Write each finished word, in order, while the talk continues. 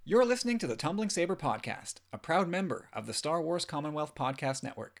You're listening to the Tumbling Saber Podcast, a proud member of the Star Wars Commonwealth Podcast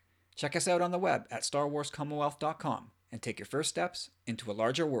Network. Check us out on the web at starwarscommonwealth.com and take your first steps into a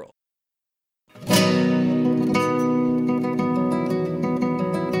larger world.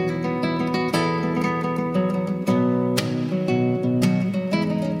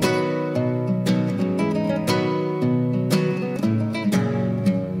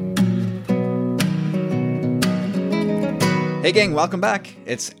 Hey gang, welcome back.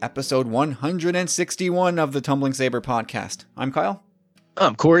 It's episode 161 of the Tumbling Saber Podcast. I'm Kyle.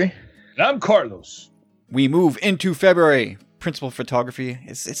 I'm Corey. And I'm Carlos. We move into February. Principal photography,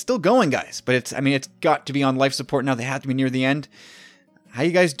 it's still going, guys, but it's got to be on life support now. They have to be near the end. How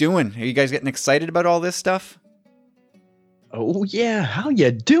you guys doing? Are you guys getting excited about all this stuff? Oh yeah, how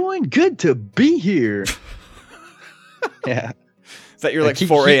you doing? Good to be here. Yeah. Is that your like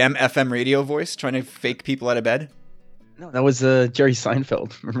 4 a.m. FM radio voice trying to fake people out of bed? No, that was Jerry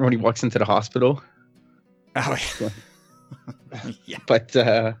Seinfeld. Remember when he walks into the hospital? Oh, yeah. Yeah. But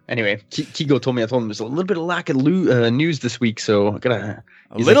anyway, Kigo told me, I told him there's a little bit of lack of news this week, so I gotta...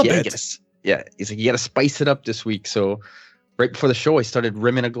 He's like, he's like, you gotta spice it up this week. So right before the show, I started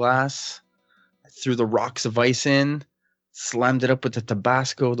rimming a glass. I threw the rocks of ice in, slammed it up with the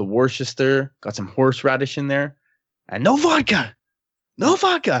Tabasco, the Worcester, got some horseradish in there, and no vodka! No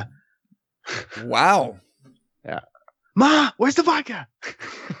vodka! Wow. Yeah. Ma, where's the vodka?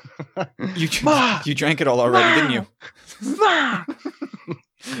 You drank it all already, didn't you? Ma!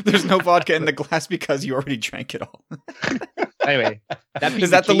 There's no vodka in the glass because you already drank it all. Anyway, is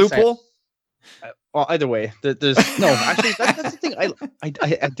that the loophole? Well, either way, there's no. Actually, that's the thing.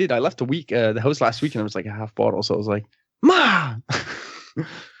 I did. I left the house last week, and it was like a half bottle. So I was like, Ma.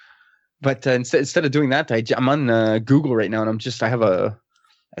 But instead of doing that, I'm on Google right now, and I have a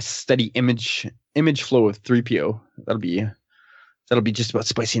steady image flow of 3PO. That'll be just about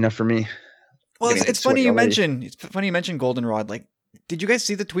spicy enough for me. Well, it's funny you mentioned Goldenrod. Like, did you guys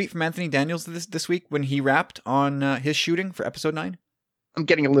see the tweet from Anthony Daniels this week when he rapped on his shooting for episode 9? I'm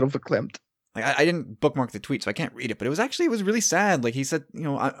getting a little verklempt. Like, I didn't bookmark the tweet, so I can't read it, but it was really sad. Like, he said,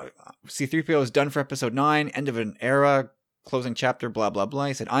 C-3PO is done for episode 9, end of an era, closing chapter, blah, blah, blah.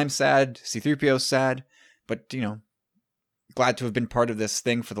 He said, I'm sad, C-3PO's sad, but, glad to have been part of this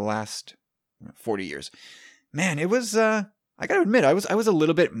thing for the last 40 years. Man, it was, I gotta admit, I was a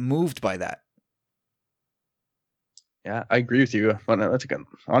little bit moved by that. Yeah, I agree with you.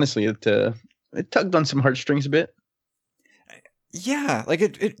 Honestly, it tugged on some heartstrings a bit. Yeah, like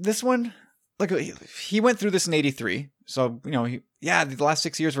this one, like he went through this in 83. So, the last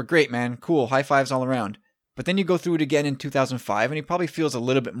 6 years were great, man. Cool. High fives all around. But then you go through it again in 2005 and he probably feels a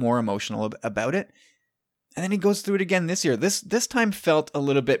little bit more emotional about it. And then he goes through it again this year. This time felt a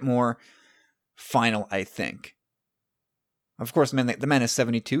little bit more final, I think. Of course, man, the man is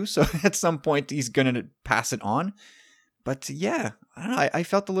 72, so at some point he's going to pass it on. But yeah, I don't know, I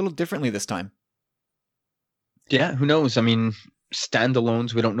felt a little differently this time. Yeah, who knows? I mean,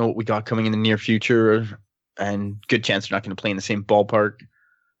 standalones, we don't know what we got coming in the near future, and good chance they're not going to play in the same ballpark.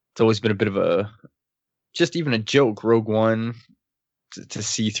 It's always been a bit of just even a joke, Rogue One to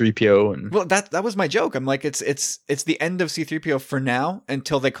C-3PO. And well, that was my joke. I'm like, it's the end of C-3PO for now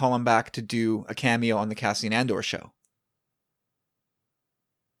until they call him back to do a cameo on the Cassian Andor show.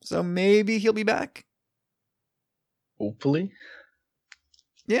 So maybe he'll be back. Hopefully.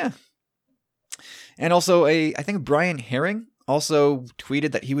 Yeah. And also I think Brian Herring also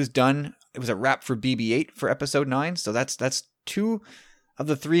tweeted that he was done. It was a wrap for BB-8 for episode 9. So that's 2 of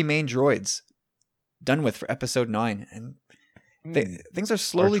the 3 main droids done with for episode 9. And things are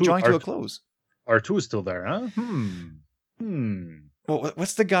slowly drawing to a close. R2 is still there, huh? Well,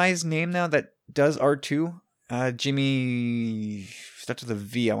 what's the guy's name now that does R2? Jimmy starts with a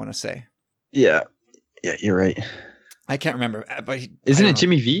V, I want to say. Yeah, you're right. I can't remember, but isn't it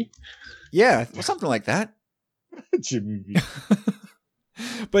Jimmy V? Yeah, well, something like that. Jimmy V.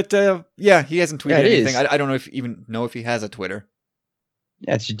 But yeah, he hasn't tweeted anything. I don't know if he has a Twitter.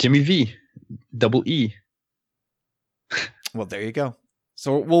 Yeah, it's Jimmy V, double E. Well, there you go.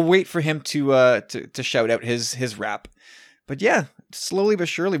 So we'll wait for him to shout out his rap. But yeah, slowly but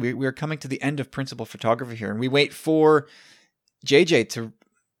surely, we're coming to the end of principal photography here, and we wait for JJ to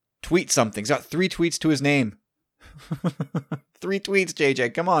tweet something. He's got 3 tweets to his name. 3 tweets,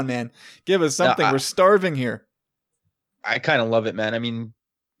 JJ. Come on, man. Give us something. We're starving here. I kind of love it, man. I mean,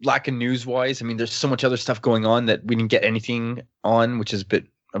 lacking news-wise, I mean, there's so much other stuff going on that we didn't get anything on, which is a bit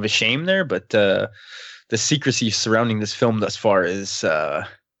of a shame there, but the secrecy surrounding this film thus far is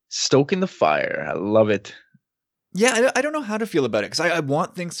stoking the fire. I love it. Yeah, I don't know how to feel about it, because I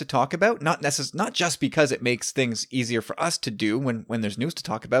want things to talk about, not just because it makes things easier for us to do when there's news to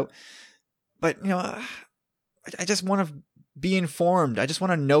talk about, but I just want to be informed. I just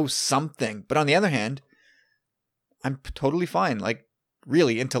want to know something. But on the other hand, I'm totally fine. Like,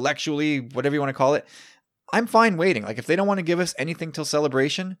 really, intellectually, whatever you want to call it, I'm fine waiting. Like, if they don't want to give us anything till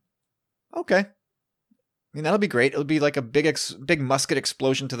Celebration, okay. I mean, that'll be great. It'll be like a big musket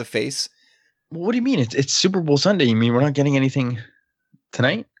explosion to the face. What do you mean? It's Super Bowl Sunday. You mean we're not getting anything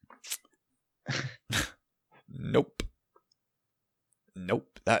tonight? Nope.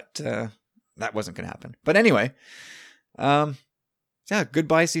 That wasn't going to happen. But anyway, yeah,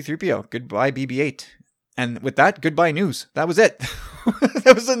 goodbye C-3PO. Goodbye BB-8. And with that, goodbye news. That was it.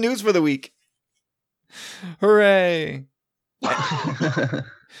 That was the news for the week. Hooray.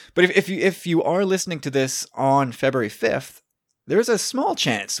 But if you are listening to this on February 5th, there's a small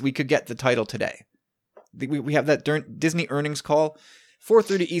chance we could get the title today. We have that Disney earnings call,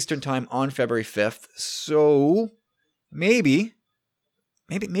 4:30 Eastern time on February 5th. So maybe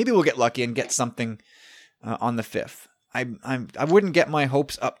we'll get lucky and get something on the 5th. I wouldn't get my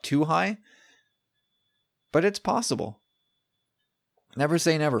hopes up too high, but it's possible. Never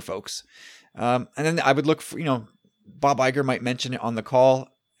say never, folks. And then I would look for, Bob Iger might mention it on the call,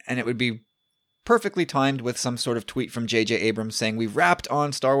 and it would be perfectly timed with some sort of tweet from J.J. Abrams saying, "We've wrapped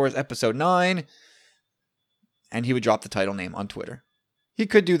on Star Wars Episode 9, and he would drop the title name on Twitter. He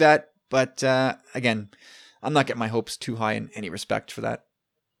could do that, but again, I'm not getting my hopes too high in any respect for that.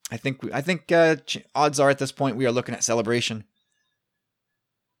 I think odds are at this point we are looking at Celebration.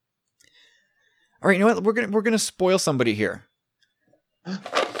 All right, you know what? We're gonna spoil somebody here.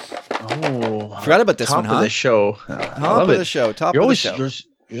 Oh, forgot about this top one, huh? Of the show. Top of the show. Top of the show.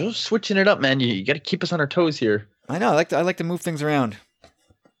 You're switching it up, man. You got to keep us on our toes here. I know. I like to move things around.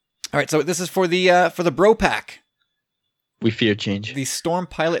 All right, so this is for the Bro Pack. We fear change. The Storm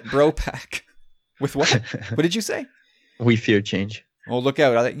Pilot Bro Pack. With what? What did you say? We fear change. Oh, look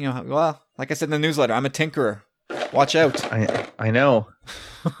out! Well, like I said in the newsletter, I'm a tinkerer. Watch out! I know.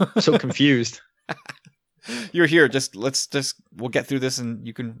 I'm so confused. You're here. We'll get through this, and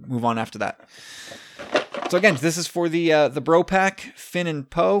you can move on after that. So again, this is for the Bro Pack, Finn and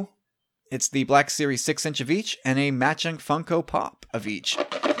Poe. It's the Black Series 6-inch of each, and a matching Funko Pop of each.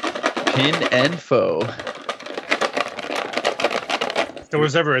 Pin and foe. If there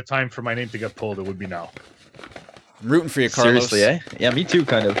was ever a time for my name to get pulled, it would be now. I'm rooting for you, Carlos. Seriously, eh? Yeah, me too,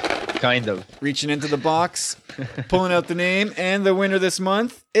 kind of. Reaching into the box, pulling out the name, and the winner this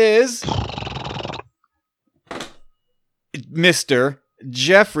month is Mr.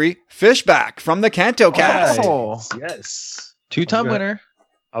 Jeffrey Fishback from the Canto Cast. Oh, yes. Two-time winner.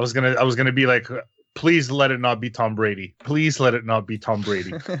 I was gonna be like, please let it not be Tom Brady. Please let it not be Tom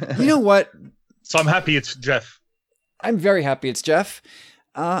Brady. You know what? So I'm happy it's Jeff. I'm very happy it's Jeff.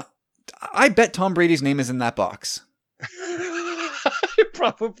 I bet Tom Brady's name is in that box. It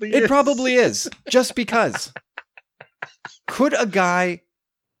probably is. It probably is. Just because. Could a guy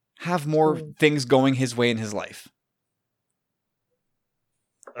have more things going his way in his life?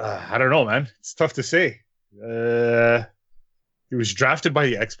 I don't know, man. It's tough to say. He was drafted by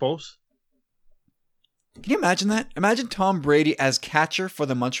the Expos. Can you imagine that? Imagine Tom Brady as catcher for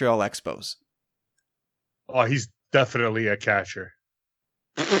the Montreal Expos. Oh, he's definitely a catcher.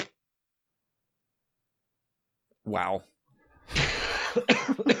 Wow.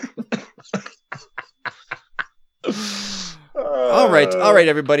 All right,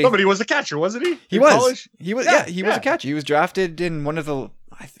 everybody. Somebody was a catcher, wasn't he? He In was. college? He was a catcher. He was drafted in one of the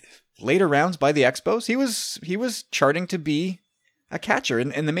later rounds by the Expos. He was charting to be a catcher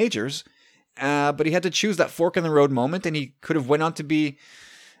in the majors, but he had to choose that fork in the road moment, and he could have went on to be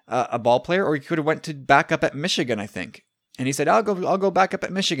a ball player, or he could have went to back up at Michigan, I think. And he said, "I'll go back up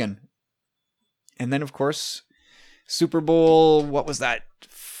at Michigan." And then, of course, Super Bowl, what was that?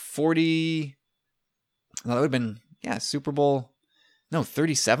 40? No, that would have been Super Bowl. No,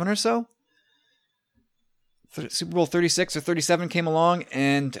 37 or so. Super Bowl 36 or 37 came along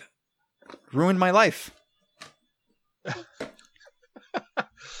and ruined my life.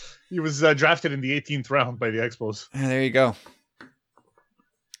 He was drafted in the 18th round by the Expos. There you go.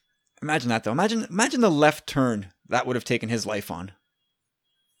 Imagine that, though. Imagine the left turn that would have taken his life on.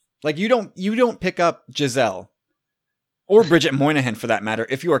 Like, you don't pick up Giselle or Bridget Moynihan, for that matter,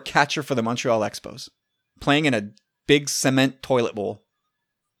 if you are catcher for the Montreal Expos, playing in a big cement toilet bowl.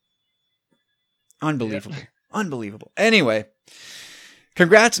 Unbelievable. Yeah. Unbelievable. Anyway,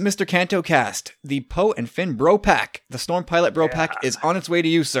 congrats, Mr. Canto Cast. The Poe and Finn Bro Pack, the Storm Pilot Bro Pack, is on its way to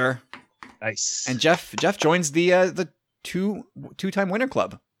you, sir. Nice. And Jeff joins the two-time winner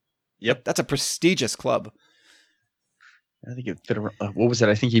club. Yep. That's a prestigious club. I think it fit around. What was it?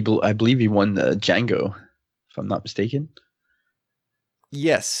 I think I believe he won the Django, if I'm not mistaken.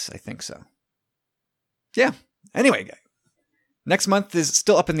 Yes, I think so. Yeah. Anyway, next month is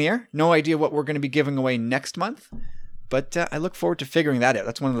still up in the air. No idea what we're going to be giving away next month, but I look forward to figuring that out.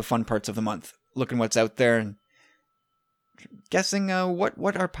 That's one of the fun parts of the month, looking what's out there and guessing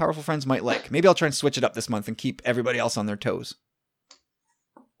what our powerful friends might like. Maybe I'll try and switch it up this month and keep everybody else on their toes.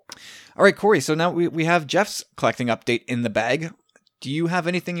 All right, Corey, so now we have Jeff's collecting update in the bag. Do you have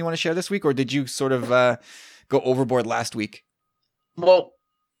anything you want to share this week, or did you sort of go overboard last week? Well,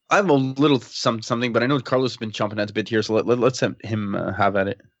 I have a little something, but I know Carlos has been chomping at the bit here, so let's have him have at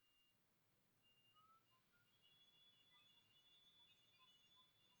it.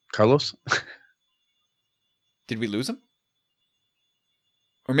 Carlos? Did we lose him?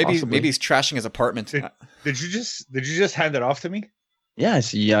 Or maybe he's trashing his apartment. Did you just hand it off to me? Yeah, I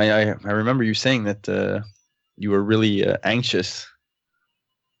see. I remember you saying that you were really anxious.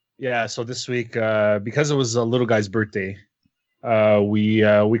 Yeah. So this week, because it was a little guy's birthday, we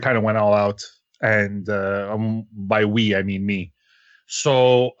kind of went all out, and by we I mean me.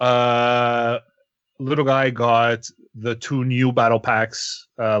 So little guy got the 2 new battle packs.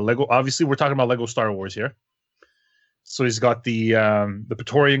 Lego. Obviously, we're talking about Lego Star Wars here. So he's got the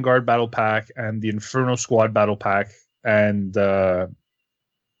Praetorian Guard battle pack and the Inferno Squad battle pack, and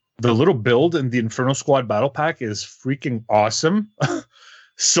the little build in the Inferno Squad battle pack is freaking awesome.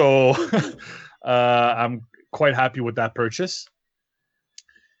 So I'm quite happy with that purchase.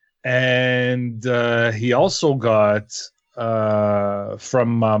 And he also got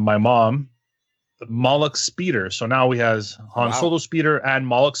from my mom the Moloch Speeder. So now he has Han Solo Speeder and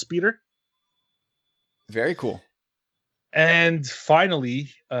Moloch Speeder. Very cool. And finally,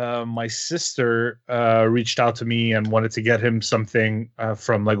 my sister reached out to me and wanted to get him something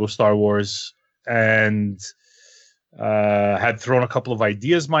from Lego Star Wars, and had thrown a couple of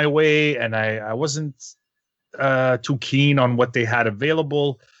ideas my way, and I wasn't too keen on what they had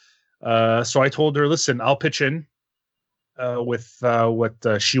available. So I told her, listen, I'll pitch in with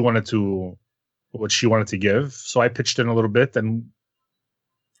what she wanted to give. So I pitched in a little bit, and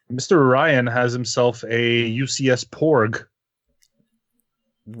Mr. Ryan has himself a UCS Porg.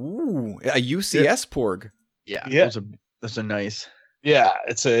 Ooh, a UCS Porg. Yeah. Those are nice. Yeah,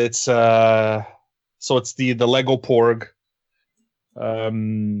 it's so it's the Lego Porg.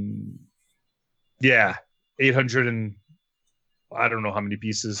 Yeah, 800 and I don't know how many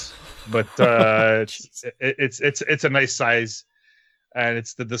pieces, but it's a nice size, and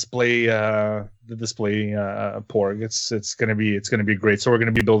it's the display Porg. It's gonna be great. So we're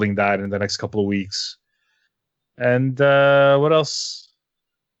gonna be building that in the next couple of weeks. And what else?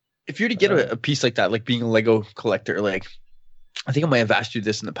 If you were to get a piece like that, like being a Lego collector, like I think I might have asked you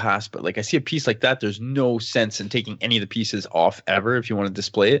this in the past, but like I see a piece like that, there's no sense in taking any of the pieces off ever if you want to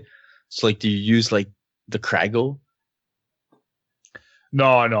display it. So like, do you use like the Kragle? No,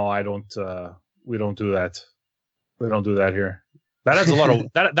 I don't. We don't do that. We don't do that here. That adds a lot of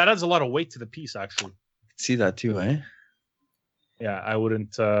that adds a lot of weight to the piece, actually. I can see that too, eh? Yeah, I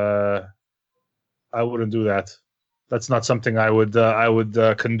wouldn't do that. That's not something I would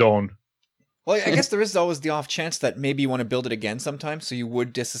condone. Well, I guess there is always the off chance that maybe you want to build it again sometime, so you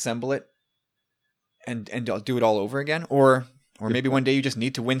would disassemble it and do it all over again, or maybe one day you just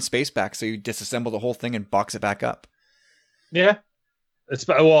need to win space back, so you disassemble the whole thing and box it back up. Yeah,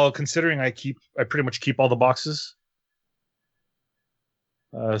 considering I pretty much keep all the boxes.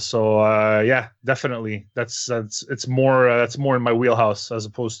 Yeah, definitely. That's more in my wheelhouse as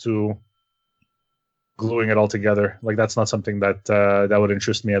opposed to gluing it all together. Like that's not something that would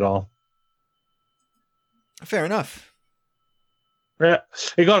interest me at all. Fair enough. Yeah,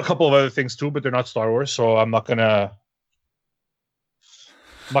 he got a couple of other things too, but they're not Star Wars, so I'm not gonna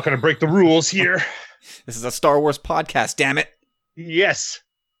break the rules here. This is a Star Wars podcast, damn it. Yes.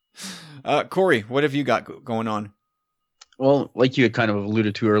 Corey, what have you got going on? Well, like you had kind of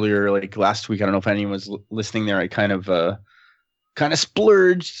alluded to earlier, like last week, I don't know if anyone was listening there. I kind of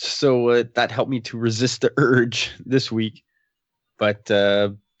splurged, so that helped me to resist the urge this week. But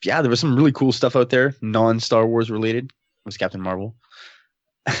yeah, there was some really cool stuff out there, non-Star Wars related. It was Captain Marvel.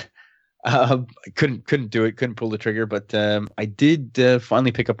 I couldn't do it, couldn't pull the trigger, but I did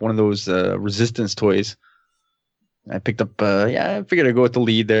finally pick up one of those Resistance toys. I picked up, I figured I'd go with the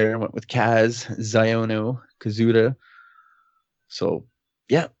lead there. I went with Kaz, Ziono, Kazuda. So,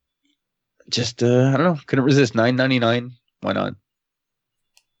 yeah, just, I don't know, couldn't resist. $9.99. Why not?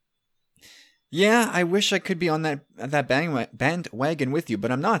 Yeah, I wish I could be on that bandwagon with you,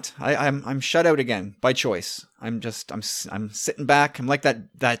 but I'm not. I'm shut out again by choice. I'm sitting back. I'm like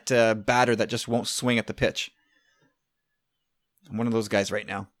that batter that just won't swing at the pitch. I'm one of those guys right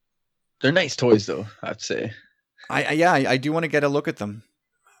now. They're nice toys, though, I have to say. I do want to get a look at them.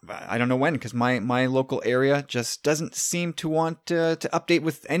 I don't know when, because my local area just doesn't seem to want to update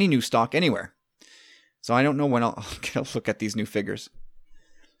with any new stock anywhere. So I don't know when I'll get a look at these new figures.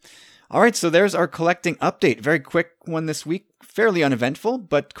 All right, so there's our collecting update. Very quick one this week, fairly uneventful,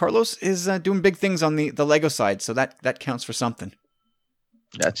 but Carlos is doing big things on the Lego side, so that counts for something.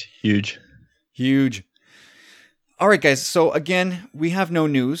 That's huge. Huge. All right, guys, so again, we have no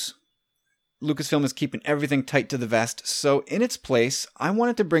news. Lucasfilm is keeping everything tight to the vest, so in its place, I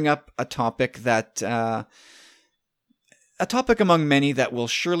wanted to bring up a topic that... a topic among many that will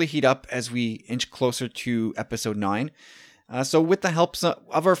surely heat up as we inch closer to Episode 9. So with the help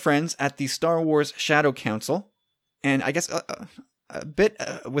of our friends at the Star Wars Shadow Council, and I guess a bit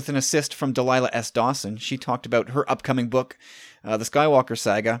with an assist from Delilah S. Dawson, she talked about her upcoming book, The Skywalker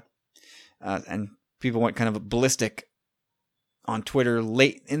Saga, and people went kind of ballistic on Twitter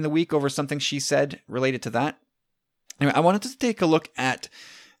late in the week over something she said related to that. Anyway, I wanted to take a look at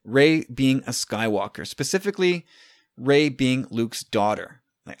Rey being a Skywalker, specifically Rey being Luke's daughter.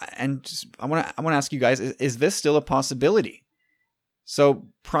 And I want to ask you guys, is this still a possibility? So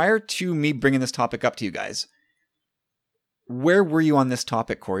prior to me bringing this topic up to you guys, where were you on this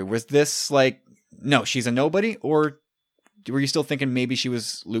topic, Corey? Was this like, no, she's a nobody? Or were you still thinking maybe she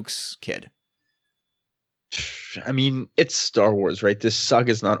was Luke's kid? I mean, it's Star Wars, right? This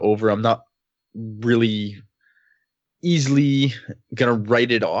saga's not over. I'm not really easily going to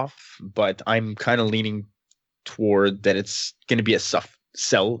write it off, but I'm kind of leaning toward that it's going to be a tough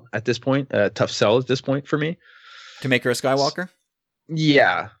sell at this point for me. To make her a Skywalker?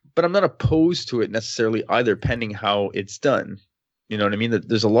 Yeah, but I'm not opposed to it necessarily either, pending how it's done. You know what I mean?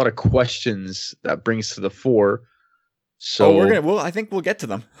 There's a lot of questions that brings to the fore. So I think we'll get to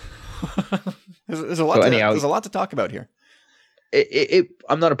them. there's a lot to talk about here.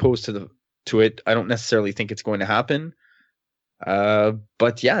 I'm not opposed to it. I don't necessarily think it's going to happen.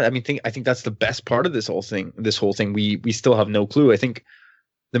 But yeah, I mean, I think that's the best part of this whole thing. We still have no clue. I think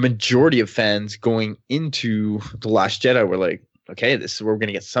the majority of fans going into The Last Jedi were like, okay, this is where we're going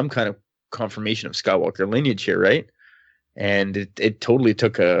to get some kind of confirmation of Skywalker lineage here, right? And it totally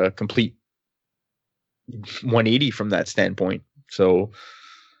took a complete 180 from that standpoint. So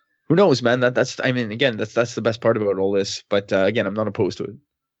who knows, man? That's the best part about all this. But again, I'm not opposed to it.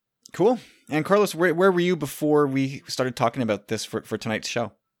 Cool. And Carlos, where were you before we started talking about this for tonight's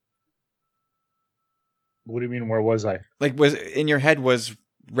show? What do you mean? Where was I? Like, was in your head, was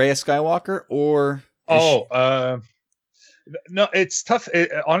Rey a Skywalker or? No, it's tough.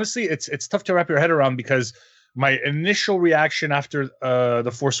 Honestly, it's tough to wrap your head around, because my initial reaction after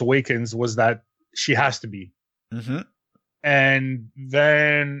The Force Awakens was that she has to be. Mm-hmm. And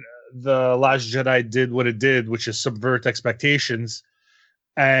then The Last Jedi did what it did, which is subvert expectations.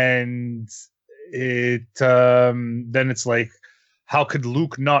 And it then it's like, how could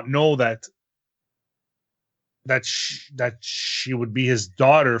Luke not know that she would be his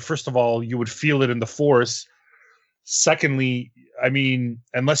daughter? First of all, you would feel it in the Force. Secondly, I mean,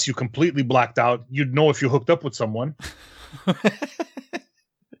 unless you completely blacked out, you'd know if you hooked up with someone.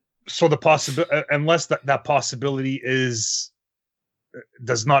 So the possibility, unless that possibility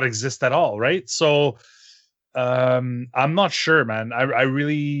does not exist at all, right? So I'm not sure, man. I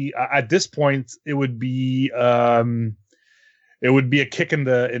really, at this point, it would be a kick in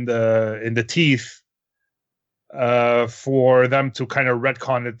the teeth for them to kind of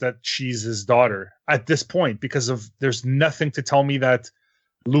retcon it that she's his daughter at this point, because there's nothing to tell me that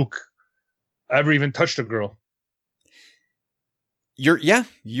Luke ever even touched a girl.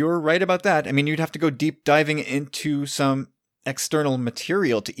 You're right about that. I mean, you'd have to go deep diving into some external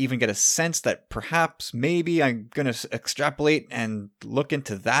material to even get a sense that perhaps maybe I'm going to extrapolate and look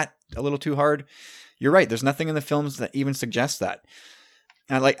into that a little too hard. You're right. There's nothing in the films that even suggests that.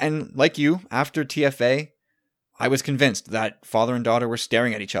 And like you, after TFA, I was convinced that father and daughter were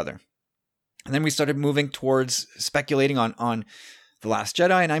staring at each other. And then we started moving towards speculating on The Last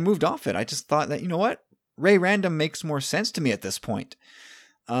Jedi, and I moved off it. I just thought that, you know what? Rey Random makes more sense to me at this point.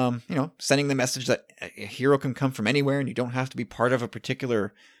 Sending the message that a hero can come from anywhere and you don't have to be part of a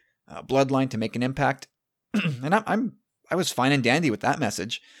particular bloodline to make an impact. And I was fine and dandy with that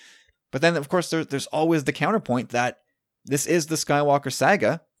message. But then, of course, there's always the counterpoint that this is the Skywalker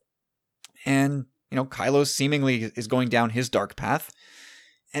saga. And, Kylo seemingly is going down his dark path.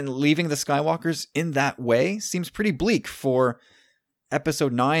 And leaving the Skywalkers in that way seems pretty bleak for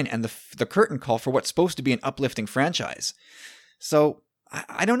Episode 9 and the curtain call for what's supposed to be an uplifting franchise. So,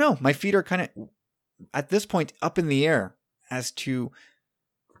 I don't know. My feet are kind of, at this point, up in the air as to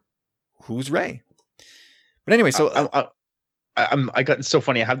who's Rey. But anyway, so... I got, it's so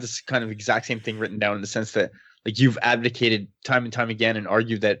funny. I have this kind of exact same thing written down in the sense that like you've advocated time and time again and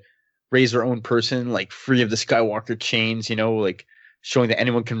argued that Rey's her own person, like free of the Skywalker chains, you know, like showing that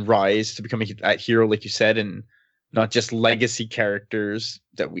anyone can rise to become a hero, like you said, and not just legacy characters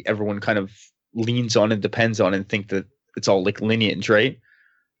that everyone kind of leans on and depends on and think that it's all like lineage, right?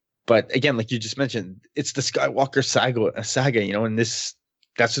 But again, like you just mentioned, it's the Skywalker saga, you know, and that's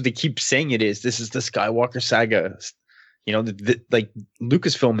what they keep saying it is. This is the Skywalker saga. You know, like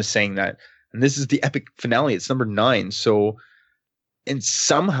Lucasfilm is saying that, and this is the epic finale. It's number 9. So, and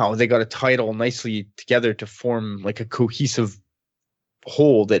somehow they got a title nicely together to form like a cohesive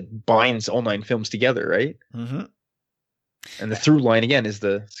whole that binds all 9 films together, right? Mm-hmm. And the through line again is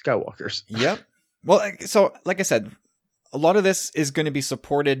the Skywalkers. Yep. Well, so like I said, a lot of this is going to be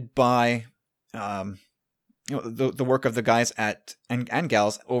supported by, the work of the guys at and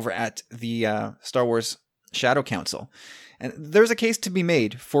gals over at the Star Wars Shadow Council, and there's a case to be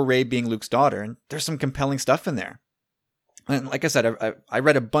made for Rey being Luke's daughter, and there's some compelling stuff in there. And like I said, I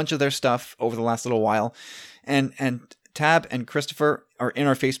read a bunch of their stuff over the last little while, and Tab and Christopher are in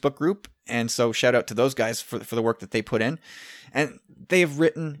our Facebook group, and so shout out to those guys for the work that they put in, and they have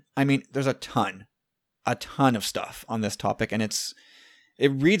written. I mean, there's a ton of stuff on this topic, and it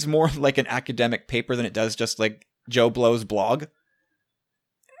reads more like an academic paper than it does just like Joe Blow's blog.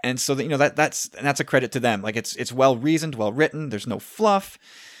 And so that, you know, that's a credit to them. Like it's well reasoned, well written. There's no fluff.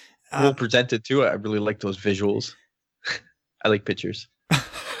 Well presented too. I really like those visuals. I like pictures.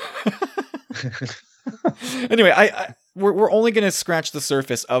 Anyway, we're only going to scratch the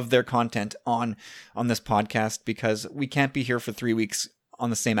surface of their content on this podcast because we can't be here for 3 weeks on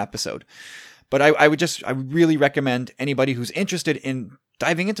the same episode. But I would really recommend anybody who's interested in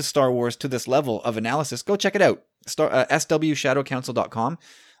diving into Star Wars to this level of analysis, go check it out. swshadowcouncil.com.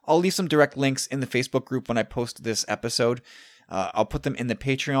 I'll leave some direct links in the Facebook group when I post this episode. I'll put them in the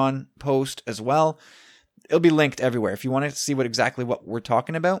Patreon post as well. It'll be linked everywhere. If you want to see what we're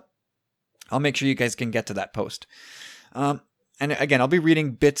talking about, I'll make sure you guys can get to that post. And again, I'll be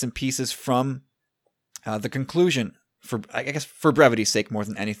reading bits and pieces from the conclusion for brevity's sake more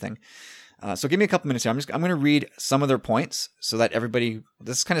than anything. So give me a couple minutes here. I'm going to read some of their points so that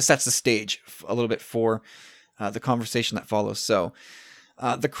this kind of sets the stage a little bit for the conversation that follows. So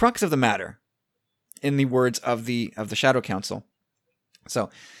the crux of the matter, in the words of the Shadow Council.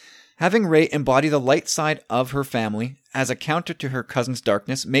 So having Rey embody the light side of her family as a counter to her cousin's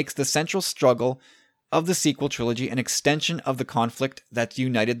darkness makes the central struggle of the sequel trilogy an extension of the conflict that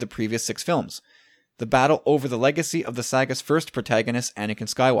united the previous 6 films, the battle over the legacy of the saga's first protagonist,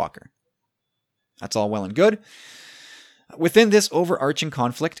 Anakin Skywalker. That's all well and good. Within this overarching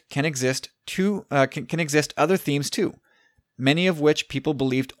conflict can exist other themes too, many of which people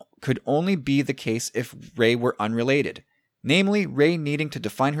believed could only be the case if Rey were unrelated. Namely, Rey needing to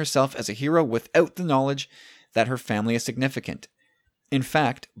define herself as a hero without the knowledge that her family is significant. In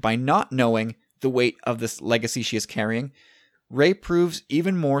fact, by not knowing the weight of this legacy she is carrying, Rey proves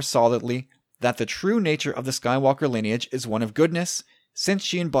even more solidly that the true nature of the Skywalker lineage is one of goodness, since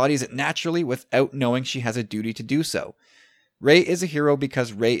she embodies it naturally without knowing she has a duty to do so. Rey is a hero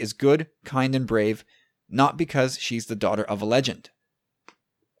because Rey is good, kind, and brave, not because she's the daughter of a legend.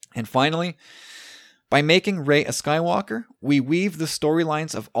 And finally, by making Rey a Skywalker, we weave the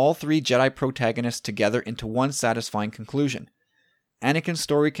storylines of all 3 Jedi protagonists together into one satisfying conclusion. Anakin's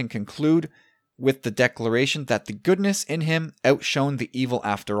story can conclude with the declaration that the goodness in him outshone the evil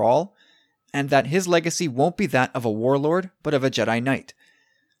after all, and that his legacy won't be that of a warlord, but of a Jedi Knight.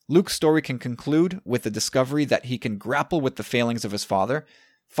 Luke's story can conclude with the discovery that he can grapple with the failings of his father,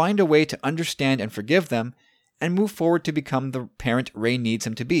 find a way to understand and forgive them, and move forward to become the parent Rey needs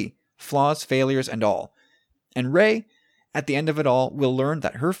him to be, flaws, failures, and all. And Rey, at the end of it all, will learn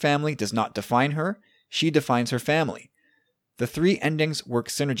that her family does not define her, she defines her family. The 3 endings work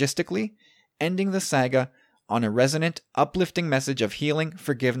synergistically, ending the saga on a resonant, uplifting message of healing,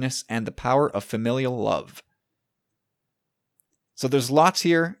 forgiveness, and the power of familial love. So there's lots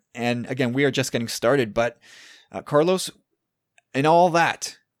here, and again, we are just getting started, but Carlos, in all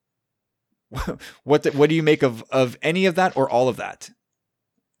that, what do you make of any of that or all of that?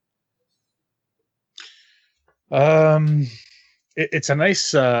 It's a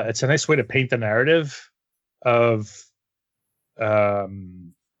nice way to paint the narrative of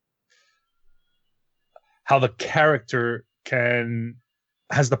how the character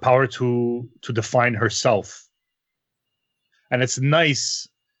has the power to define herself, and it's nice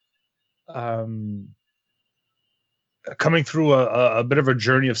coming through a bit of a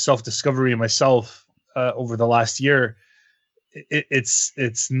journey of self-discovery myself over the last year.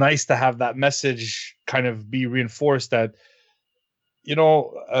 It's nice to have that message kind of be reinforced that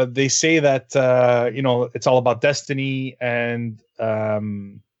they say that it's all about destiny, and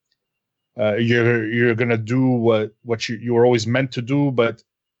you're gonna do what you were always meant to do. But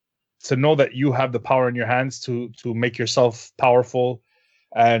to know that you have the power in your hands to make yourself powerful,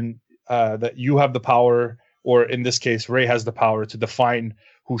 and that you have the power, or in this case, Ray has the power to define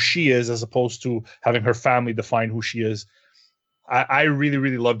who she is, as opposed to having her family define who she is. I really,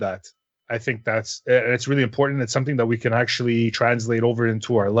 really love that. I think it's really important. It's something that we can actually translate over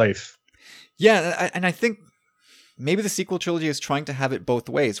into our life. Yeah, and I think maybe the sequel trilogy is trying to have it both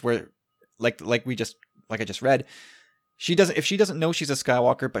ways, where like I just read, if she doesn't know she's a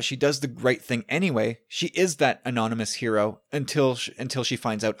Skywalker, but she does the right thing anyway, she is that anonymous hero until she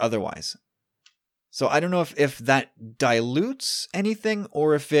finds out otherwise. So I don't know if that dilutes anything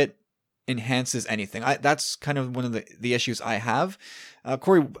or if it enhances anything. That's kind of one of the issues I have.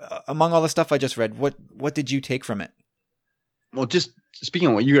 Corey, among all the stuff I just read, what did you take from it? Well, just speaking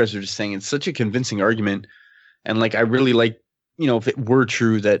of what you guys are just saying, it's such a convincing argument. And like, I really like, if it were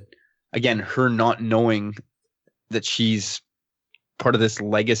true that, again, her not knowing that she's part of this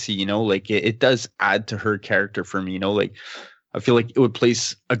legacy, like it does add to her character for me, like I feel like it would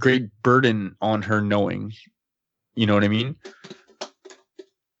place a great burden on her knowing, you know what I mean?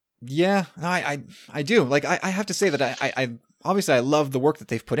 Yeah, I do. Like, I have to say that I obviously I love the work that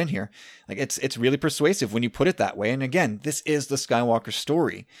they've put in here. Like, it's really persuasive when you put it that way. And again, this is the Skywalker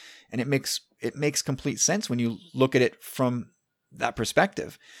story, and it makes complete sense when you look at it from that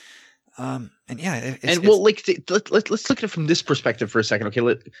perspective. And yeah, let's look at it from this perspective for a second.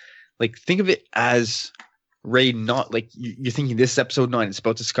 Okay, think of it as Rey, not like you're thinking this is episode 9. It's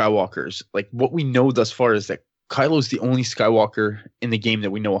about the Skywalkers. Like, what we know thus far is that Kylo's the only Skywalker in the game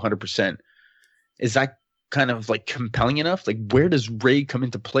that we know 100%. Is that kind of like compelling enough? Like, where does Rey come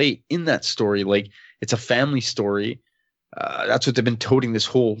into play in that story? Like, it's a family story. That's what they've been toting this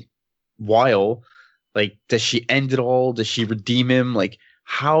whole while. Like, does she end it all? Does she redeem him? Like,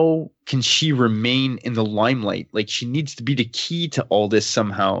 how can she remain in the limelight? Like, she needs to be the key to all this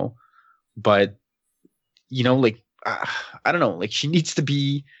somehow. But, I don't know. Like, she needs to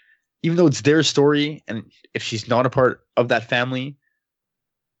be, even though it's their story, and if she's not a part of that family,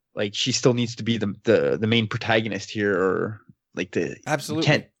 like, she still needs to be the main protagonist here, or like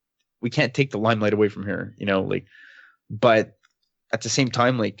absolutely. We can't take the limelight away from her, like, but at the same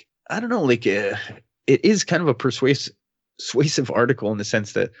time, like, I don't know, like, it is kind of a persuasive article in the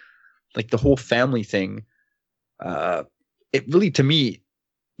sense that, like, the whole family thing, it really, to me,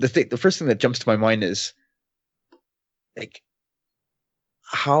 the first thing that jumps to my mind is, like,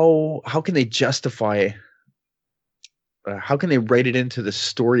 how can they justify, how can they write it into the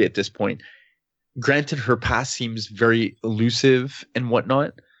story at this point? Granted, her past seems very elusive and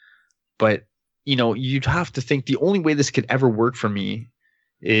whatnot, but you'd have to think the only way this could ever work for me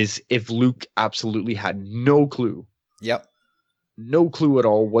is if Luke absolutely had no clue. Yep. No clue at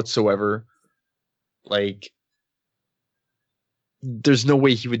all whatsoever. Like, there's no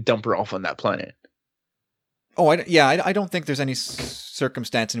way he would dump her off on that planet. Oh, I don't think there's any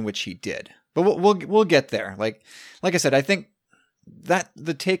circumstance in which he did, but we'll get there. Like I said, I think that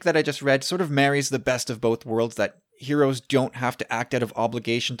the take that I just read sort of marries the best of both worlds. That heroes don't have to act out of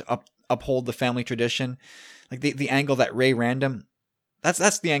obligation to uphold the family tradition. Like the angle that Ray Random,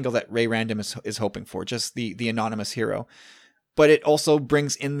 that's the angle that Ray Random is hoping for. Just the anonymous hero, but it also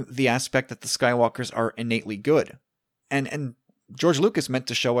brings in the aspect that the Skywalkers are innately good, and George Lucas meant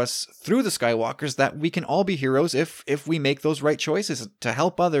to show us through the Skywalkers that we can all be heroes if we make those right choices to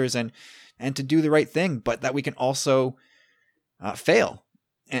help others and to do the right thing, but that we can also fail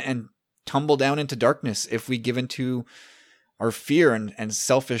and tumble down into darkness if we give into our fear and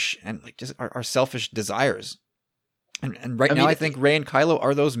selfish and like just our selfish desires. And right now, I think Rey and Kylo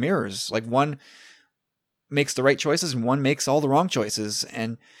are those mirrors. Like, one makes the right choices and one makes all the wrong choices.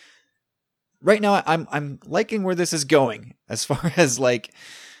 And right now, I'm liking where this is going as far as like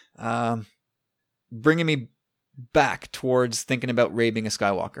bringing me back towards thinking about Rey being a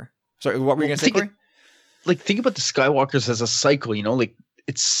Skywalker. Sorry, what were you going to say, Corey? Like, think about the Skywalkers as a cycle, like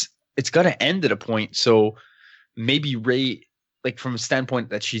it's got to end at a point. So maybe Rey, like, from a standpoint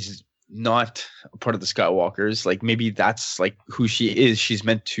that she's not a part of the Skywalkers, like, maybe that's like who she is. She's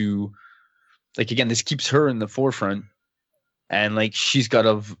meant to, like, again, this keeps her in the forefront, and like, she's got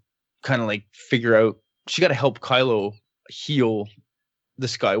to kind of like figure out, she got to help Kylo heal the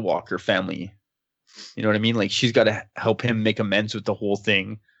Skywalker family. You know what I mean? Like, she's got to help him make amends with the whole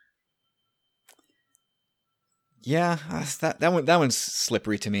thing. Yeah, that one's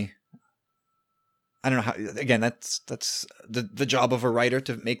slippery to me. I don't know how. Again, that's the job of a writer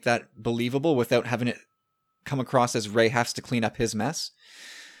to make that believable without having it come across as Rey has to clean up his mess.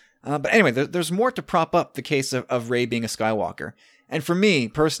 But anyway, there's more to prop up the case of Rey being a Skywalker. And for me,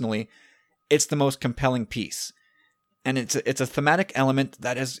 personally, it's the most compelling piece. And it's a thematic element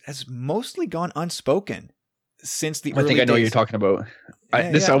that has mostly gone unspoken since the early I think I know what days. you're talking about.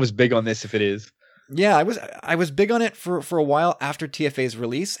 I was big on this if it is. Yeah, I was big on it for a while after TFA's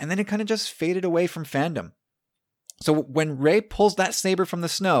release, and then it kind of just faded away from fandom. So when Rey pulls that saber from the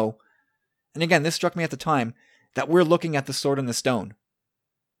snow, and again, this struck me at the time, that we're looking at the Sword in the Stone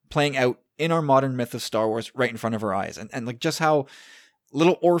playing out in our modern myth of Star Wars right in front of our eyes. And like just how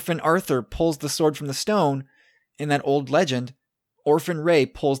little orphan Arthur pulls the sword from the stone in that old legend, orphan Rey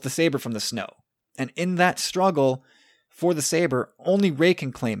pulls the saber from the snow. And in that struggle for the saber, only Rey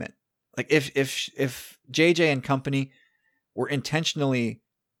can claim it. Like if JJ and company were intentionally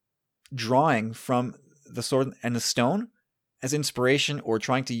drawing from the sword and the stone as inspiration, or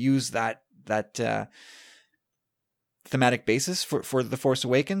trying to use that thematic basis for The Force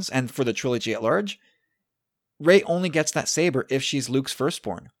Awakens and for the trilogy at large, Rey only gets that saber if she's Luke's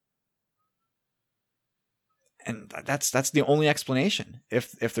firstborn. And that's the only explanation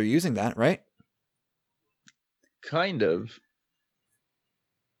if they're using that, right? Kind of.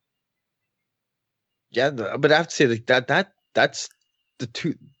 Yeah, but I have to say like that's the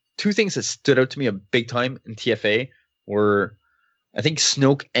two things that stood out to me a big time in TFA were, I think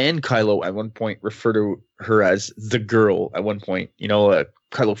Snoke and Kylo at one point refer to her as the girl at one point. You know,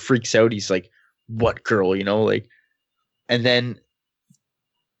 Kylo freaks out. He's like, what girl? You know, like, and then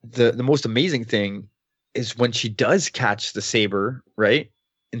the most amazing thing is when she does catch the saber, right?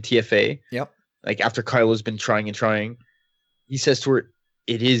 In TFA. Yep. Like after Kylo's been trying and trying, he says to her,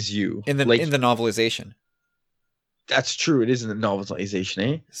 it is you. In the novelization. That's true. It is in the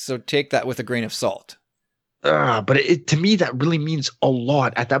novelization, eh? So take that with a grain of salt. But to me, that really means a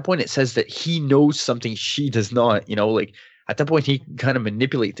lot. At that point, it says that he knows something she does not. You know, like at that point, he can kind of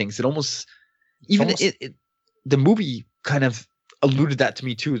manipulate things. It almost, the movie kind of alluded that to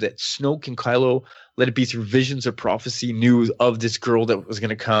me too. That Snoke and Kylo, let it be through visions or prophecy, knew of this girl that was going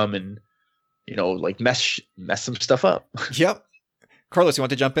to come and, you know, like mess some stuff up. Yep. Carlos, you want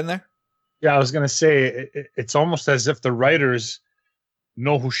to jump in there? Yeah, I was going to say it's almost as if the writers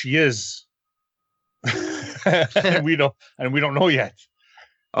know who she is. and we don't know yet.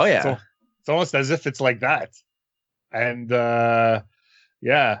 Oh yeah. So it's almost as if it's like that. And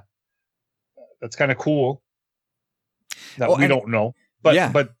yeah, that's kind of cool that we don't know. But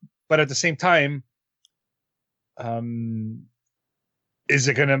yeah. but at the same time, is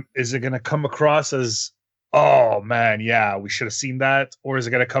it gonna come across as, oh man, yeah, we should have seen that, or is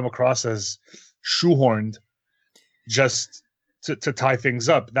it gonna come across as shoehorned just to tie things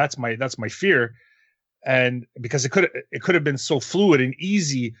up? That's my fear. And because it could have been so fluid and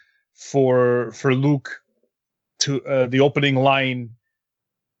easy for Luke to the opening line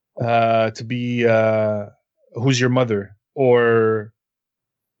to be who's your mother, or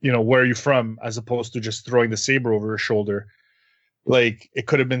you know, where are you from, as opposed to just throwing the saber over her shoulder. Like it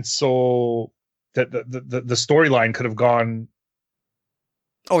could have been so that the storyline could have gone.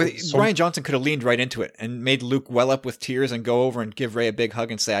 Oh, Rian Johnson could have leaned right into it and made Luke well up with tears and go over and give Rey a big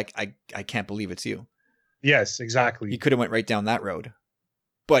hug and say, I can't believe it's you. Yes, exactly. He could have went right down that road,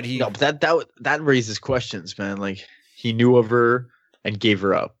 but that raises questions, man. Like he knew of her and gave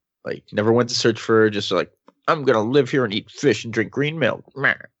her up. Like never went to search for her. Just like, I'm gonna live here and eat fish and drink green milk.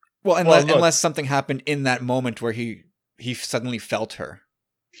 Well, unless something happened in that moment where he suddenly felt her.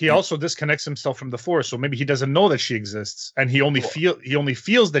 He also disconnects himself from the Force, so maybe he doesn't know that she exists, and he only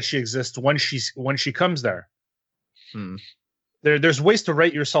feels that she exists when she comes there. There's ways to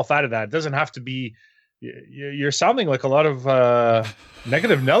write yourself out of that. It doesn't have to be. You're sounding like a lot of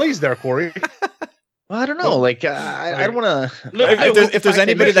negative Nellies there, Corey. Well, I don't know. Like I don't want to. If there's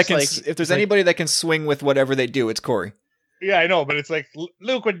anybody that can swing with whatever they do, it's Corey. Yeah, I know, but it's like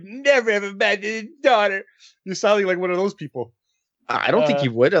Luke would never have abandoned his daughter. You're sounding like one of those people. I don't think he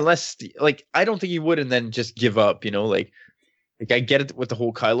would, unless like I don't think he would, and then just give up. You know, like I get it with the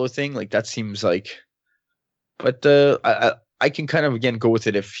whole Kylo thing. Like that seems like, but I can kind of again go with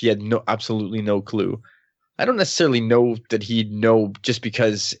it if he had absolutely no clue. I don't necessarily know that he'd know just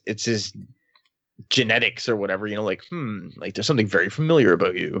because it's his genetics or whatever. You know, like like there's something very familiar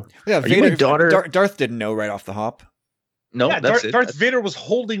about you. Yeah, Are Vader, you my daughter? Darth didn't know right off the hop. No, yeah, Darth Vader was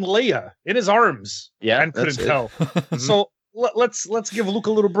holding Leia in his arms, and couldn't tell. So let's give Luke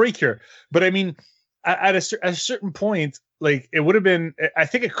a little break here. But I mean, at a certain point, like it would have been. I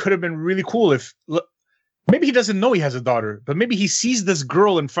think it could have been really cool if maybe he doesn't know he has a daughter, but maybe he sees this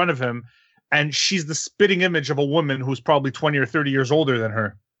girl in front of him, and she's the spitting image of a woman who's probably 20 or 30 years older than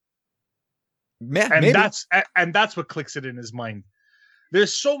her. And maybe. that's what clicks it in his mind.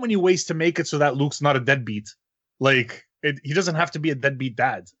 There's so many ways to make it so that Luke's not a deadbeat. Like he doesn't have to be a deadbeat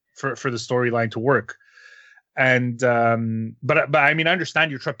dad for the storyline to work. And but I mean, I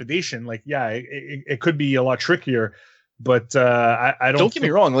understand your trepidation. Like, yeah, it could be a lot trickier, but I don't get me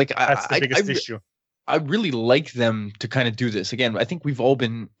wrong. Like, that's the biggest issue. I really like them to kind of do this. Again, I think we've all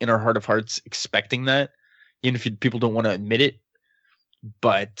been in our heart of hearts expecting that, even if people don't want to admit it.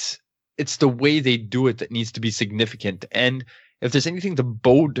 But it's the way they do it that needs to be significant. And if there's anything to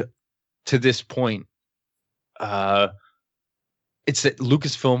bode to this point, it's that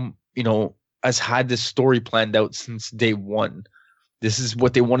Lucasfilm, has had this story planned out since day one. This is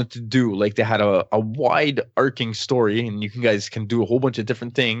what they wanted to do. Like, they had a wide arcing story, and you guys can do a whole bunch of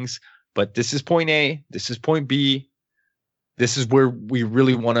different things. But this is point A, this is point B. This is where we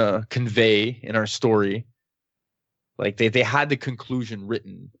really want to convey in our story. Like, they had the conclusion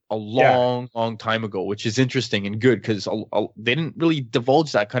written a long time ago, which is interesting and good because they didn't really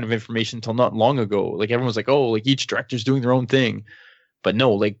divulge that kind of information until not long ago. Like, everyone was like, oh, like each director's doing their own thing. But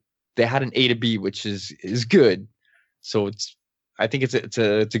no, like, they had an A to B, which is good. So I think it's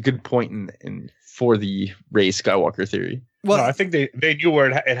a good point in for the Rey Skywalker theory. Well, no, I think they knew where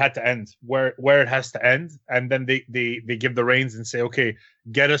it had to end, where it has to end, and then they give the reins and say, okay,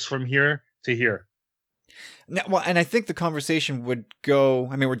 get us from here to here. Now, well, and I think the conversation would go.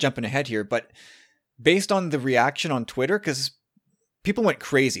 I mean, we're jumping ahead here, but based on the reaction on Twitter, because people went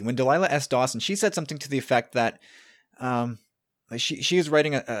crazy when Delilah S. Dawson, she said something to the effect that she is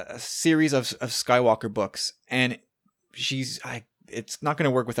writing a series of Skywalker books, and it's not going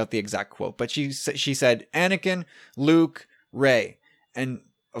to work without the exact quote, but she said Anakin, Luke, Rey, and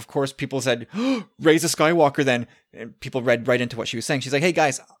of course people said, oh, Rey's a Skywalker then, and people read right into what she was saying. She's like, hey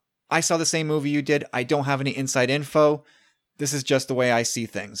guys, I saw the same movie you did. I don't have any inside info. This is just the way I see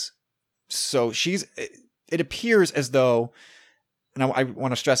things. So it appears as though, and I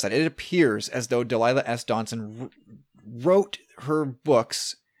want to stress that, it appears as though Delilah S. Dawson wrote her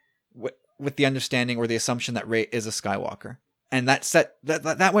books with the understanding or the assumption that Rey is a Skywalker. And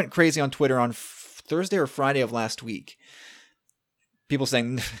that went crazy on Twitter on Thursday or Friday of last week. People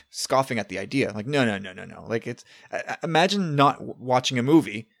saying, scoffing at the idea. Like, no. Like, imagine not watching a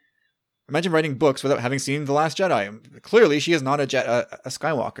movie. Imagine writing books without having seen The Last Jedi. Clearly, she is not a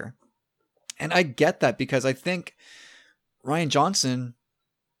Skywalker. And I get that because I think Rian Johnson,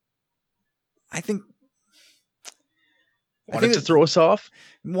 wanted to throw us off.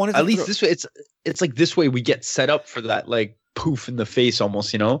 At least this way, it's like this way we get set up for that, like, poof in the face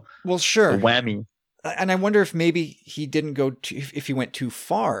almost, Well, sure. A whammy. And I wonder if maybe he didn't go if he went too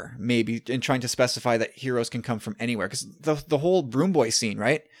far, maybe in trying to specify that heroes can come from anywhere. Because the whole Broom Boy scene,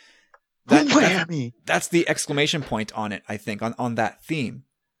 right? That's the exclamation point on it, I think, on that theme.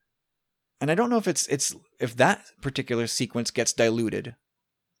 And I don't know if if that particular sequence gets diluted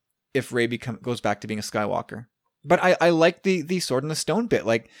if Rey goes back to being a Skywalker. But I like the Sword in the Stone bit.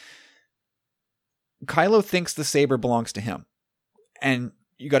 Like, Kylo thinks the saber belongs to him. And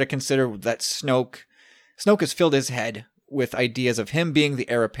you got to consider that Snoke has filled his head with ideas of him being the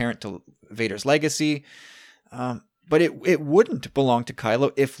heir apparent to Vader's legacy. But it wouldn't belong to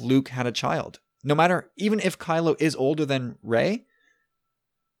Kylo if Luke had a child. No matter, even if Kylo is older than Rey,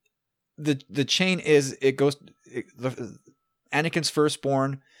 the chain is, Anakin's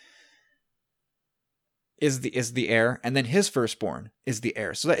firstborn is the heir, and then his firstborn is the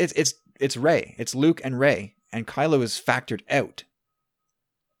heir. So it's Rey. It's Luke and Rey, and Kylo is factored out.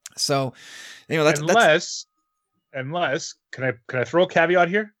 So, that's unless can I throw a caveat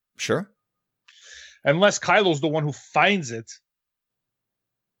here? Sure. Unless Kylo's the one who finds it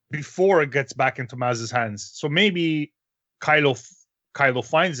before it gets back into Maz's hands. So maybe Kylo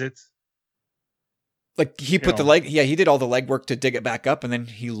finds it. Like, he put he did all the legwork to dig it back up, and then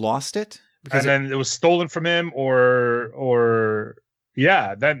he lost it. Then it was stolen from him, or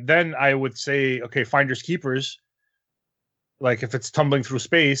then I would say, okay, finders keepers. Like, if it's tumbling through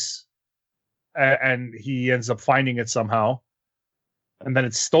space, and he ends up finding it somehow, and then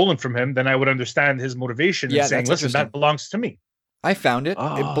it's stolen from him, then I would understand his motivation in saying, listen, that belongs to me. I found it.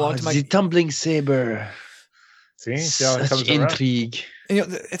 It belonged to my... The tumbling saber. See how it comes intrigue.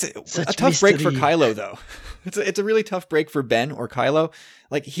 It's a tough break for Kylo, though. It's a really tough break for Ben or Kylo.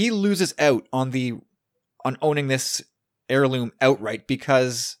 Like, he loses out on owning this heirloom outright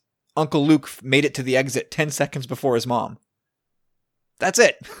because Uncle Luke made it to the exit 10 seconds before his mom. That's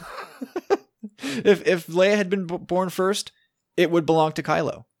it. If Leia had been born first, it would belong to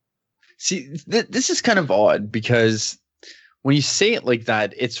Kylo. See, this is kind of odd because when you say it like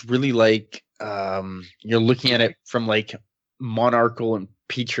that, it's really like you're looking at it from like monarchical and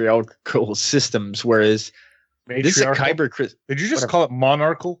patriarchal systems, whereas this is a Matriarchal? kyber Did you just whatever. call it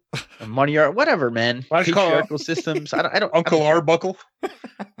monarchical? monarch, whatever, man. Why don't you call it Patriarchal systems. I don't Uncle Arbuckle?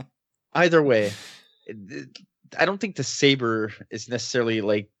 either way. I don't think the saber is necessarily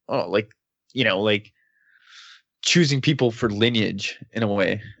like like choosing people for lineage in a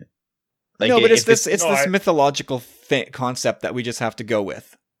way. Like, no, but it's if this mythological concept that we just have to go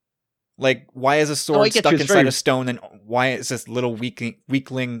with. Like, why is a I sword get stuck you, it's inside very- a stone, and why is this little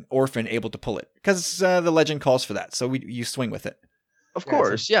weakling orphan able to pull it? Because the legend calls for that, so you swing with it. Of Yeah,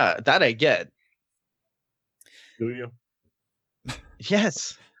 course, yeah, that I get. Do you?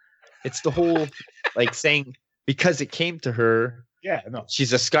 Yes, it's the whole like saying because it came to her, Yeah, no.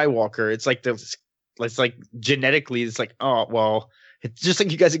 she's a Skywalker. It's like genetically, it's like, oh well, it's just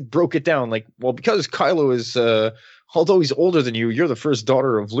like you guys broke it down. Like, well, because Kylo is although he's older than you, you're the first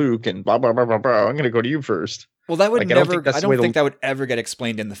daughter of Luke, and blah blah blah blah blah. I'm gonna go to you first. Well, that would Like, I don't never. think that's I the way don't to- think that would ever get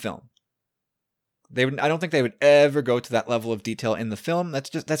explained in the film. They would. I don't think they would ever go to that level of detail in the film.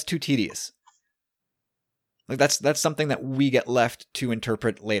 That's too tedious. Like that's something that we get left to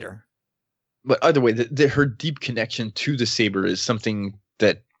interpret later. But either way, her deep connection to the saber is something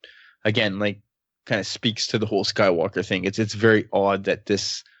that, again, like kind of speaks to the whole Skywalker thing. It's very odd that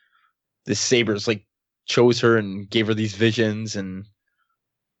this saber's like chose her and gave her these visions and.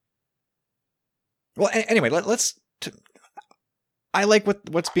 Well, anyway, let's. I like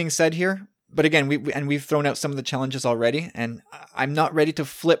what's being said here, but again, we've thrown out some of the challenges already, and I'm not ready to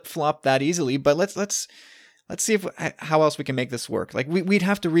flip flop that easily. But let's see how else we can make this work. Like we'd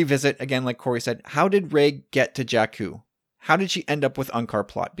have to revisit again, like Corey said. How did Rey get to Jakku? How did she end up with Unkar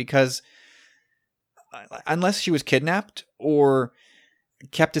Plot? Because unless she was kidnapped or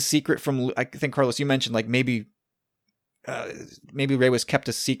kept a secret from, I think Carlos, you mentioned like maybe Rey was kept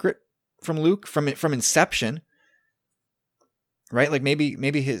a secret from Luke from inception, right? Like maybe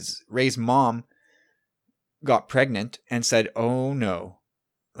Rey's mom got pregnant and said, "Oh no,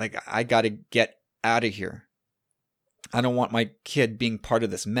 like I got to get out of here. I don't want my kid being part of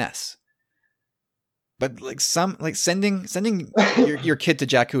this mess." But sending your kid to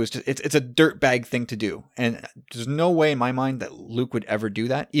Jakku is just it's a dirtbag thing to do, and there's no way in my mind that Luke would ever do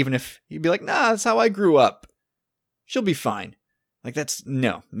that. Even if he'd be like, "Nah, that's how I grew up. She'll be fine." Like that's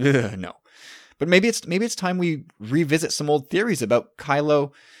no. But maybe it's time we revisit some old theories about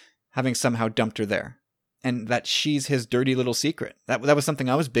Kylo having somehow dumped her there, and that she's his dirty little secret. That was something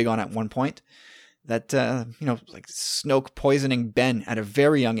I was big on at one point. That like Snoke poisoning Ben at a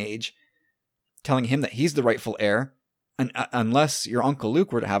very young age, telling him that he's the rightful heir, unless your Uncle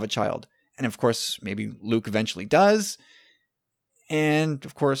Luke were to have a child. And of course, maybe Luke eventually does. And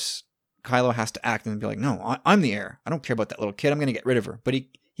of course, Kylo has to act and be like, "No, I'm the heir. I don't care about that little kid. I'm going to get rid of her." But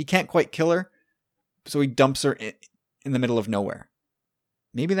he can't quite kill her, so he dumps her in the middle of nowhere.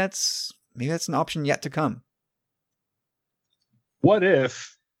 Maybe that's an option yet to come. What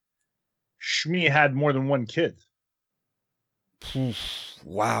if Shmi had more than one kid?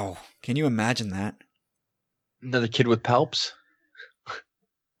 Wow. Can you imagine that? Another kid with palps.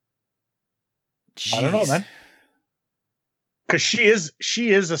 I don't know, Jeez. man. Because she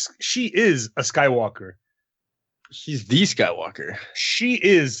is a Skywalker. She's the Skywalker. She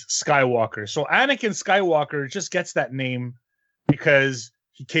is Skywalker. So Anakin Skywalker just gets that name because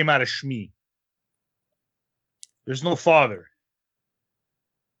he came out of Shmi. There's no father.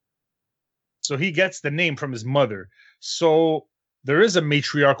 So he gets the name from his mother. So there is a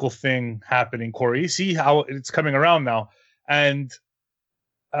matriarchal thing happening, Corey. You see how it's coming around now. And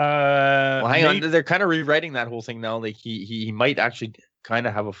Well, hang on. They're kind of rewriting that whole thing now. Like he might actually kind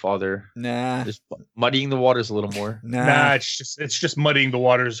of have a father. Nah. Just muddying the waters a little more. Nah, it's just muddying the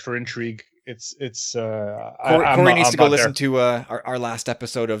waters for intrigue. It's Corey needs to go listen to our last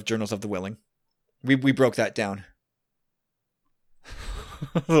episode of Journals of the Willing. We broke that down.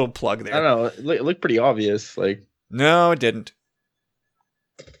 A little plug there. I don't know. It looked pretty obvious. Like, no, it didn't.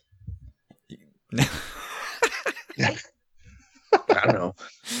 I don't know.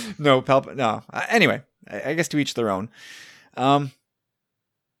 No, no. Anyway, I guess to each their own.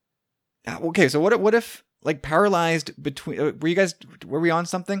 Okay, so what if like paralyzed between? Were we on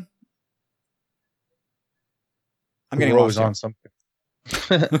something? I'm getting lost on something.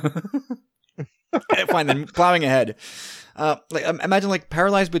 Fine, then plowing ahead. Like imagine like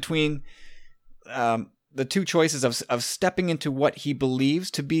paralyzed between the two choices of stepping into what he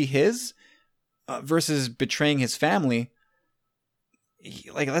believes to be his versus betraying his family.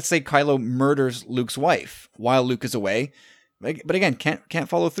 Like let's say Kylo murders Luke's wife while Luke is away, but again can't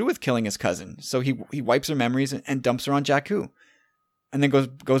follow through with killing his cousin. So he wipes her memories and dumps her on Jakku, and then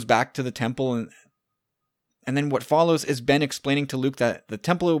goes back to the temple And then what follows is Ben explaining to Luke that the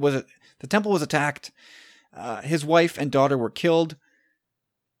temple was attacked. His wife and daughter were killed.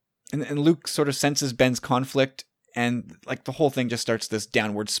 And Luke sort of senses Ben's conflict, and like the whole thing just starts this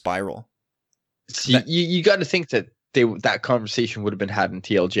downward spiral. See, you got to think that that conversation would have been had in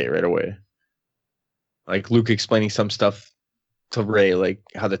TLJ right away. Like Luke explaining some stuff to Rey, like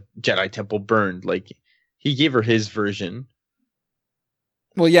how the Jedi Temple burned. Like he gave her his version.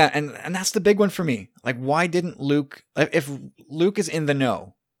 Well, yeah, and that's the big one for me. Like, why didn't Luke? If Luke is in the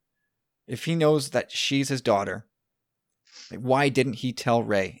know, if he knows that she's his daughter, like, why didn't he tell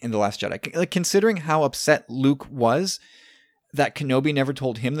Rey in The Last Jedi? Like, considering how upset Luke was that Kenobi never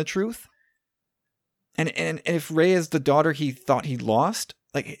told him the truth, and if Rey is the daughter he thought he lost,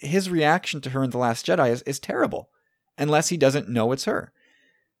 like his reaction to her in The Last Jedi is terrible, unless he doesn't know it's her.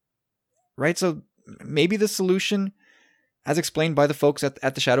 Right? So maybe the solution, as explained by the folks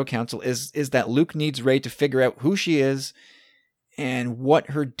at the Shadow Council, is that Luke needs Rey to figure out who she is and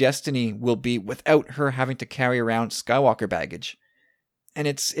what her destiny will be without her having to carry around Skywalker baggage. And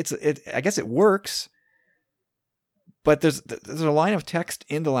I guess it works, but there's a line of text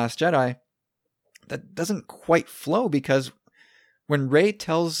in The Last Jedi that doesn't quite flow, because when Rey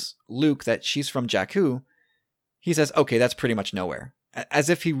tells Luke that she's from Jakku, he says, okay, that's pretty much nowhere. As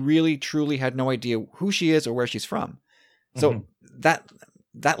if he really, truly had no idea who she is or where she's from. So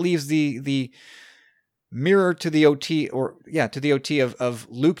that leaves the mirror to the OT, of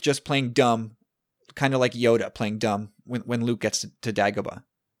Luke just playing dumb, kind of like Yoda playing dumb when Luke gets to Dagobah.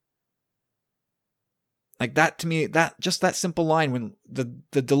 Like that, to me, that simple line, when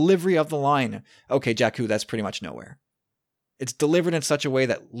the delivery of the line, okay, Jakku, that's pretty much nowhere. It's delivered in such a way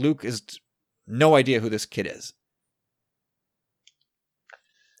that Luke is no idea who this kid is.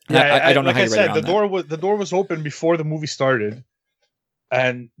 Yeah, I don't know like how I you read said, it on the door was open before the movie started,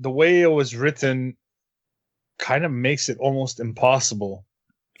 and the way it was written kind of makes it almost impossible.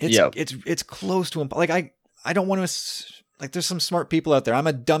 It's close to impossible. Like I don't want to. Like, there's some smart people out there. I'm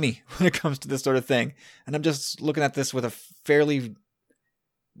a dummy when it comes to this sort of thing, and I'm just looking at this with a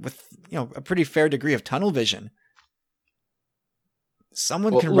pretty fair degree of tunnel vision.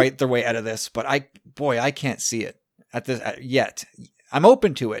 Someone can write their way out of this, but I can't see it yet. I'm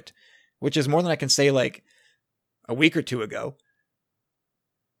open to it, which is more than I can say like a week or two ago.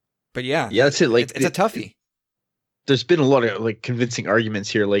 But yeah, that's it. Like it's a toughie. There's been a lot of like convincing arguments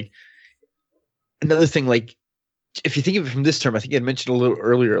here. Like another thing, like if you think of it from this term, I think I mentioned a little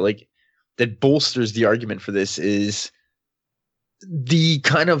earlier, like that bolsters the argument for this is the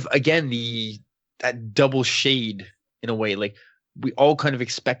kind of, again, that double shade in a way. Like we all kind of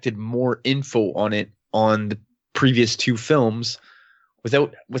expected more info on it on the previous two films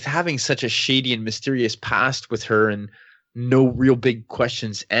with having such a shady and mysterious past with her and no real big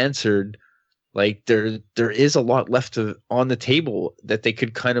questions answered. Like there is a lot left on the table that they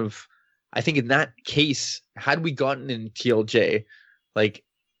could kind of, I think in that case, had we gotten in TLJ, like,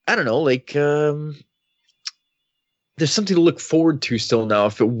 I don't know, like, there's something to look forward to still now.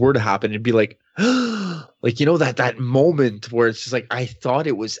 If it were to happen, it'd be like, like, you know, that moment where it's just like, I thought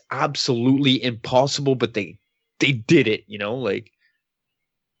it was absolutely impossible, but they did it, you know, like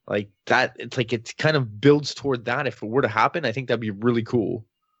that. It's like, it kind of builds toward that. If it were to happen, I think that'd be really cool.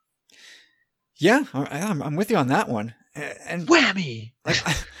 Yeah, I'm with you on that one. And whammy. Like,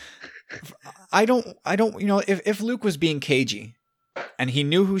 I don't, you know, if Luke was being cagey and he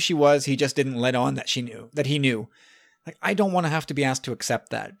knew who she was, he just didn't let on that he knew. Like, I don't want to have to be asked to accept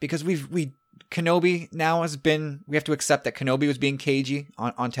that, because Kenobi now we have to accept that Kenobi was being cagey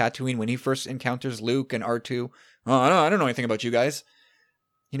on Tatooine when he first encounters Luke and R2. Oh, I don't know anything about you guys.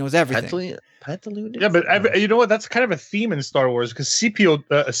 He knows everything. Yeah, but you know what? That's kind of a theme in Star Wars, because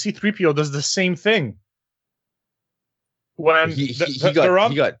C-3PO does the same thing. When they're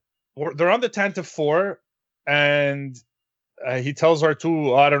on the Tantive 4, and he tells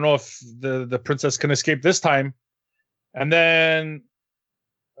R2, I don't know if the princess can escape this time. And then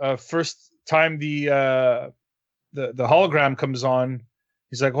first time the hologram comes on,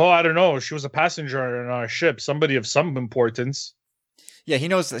 he's like, oh, I don't know. She was a passenger in our ship, somebody of some importance. Yeah, he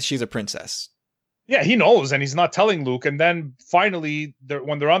knows that she's a princess. Yeah, he knows, and he's not telling Luke. And then finally,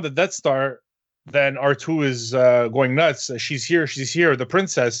 when they're on the Death Star, then R2 is going nuts. She's here, the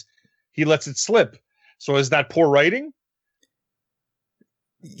princess. He lets it slip. So is that poor writing?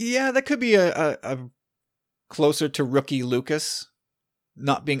 Yeah, that could be a closer to rookie Lucas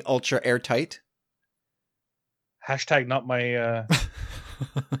not being ultra airtight. Hashtag not my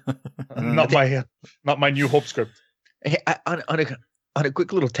not my New Hope script. Hey, on a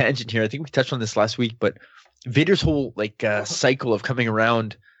quick little tangent here, I think we touched on this last week, but Vader's whole cycle of coming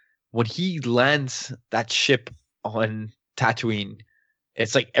around when he lands that ship on Tatooine,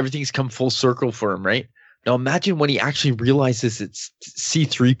 it's like everything's come full circle for him, right? Now imagine when he actually realizes it's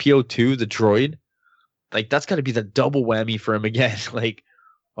C-3PO2, the droid. Like that's got to be the double whammy for him again. Like,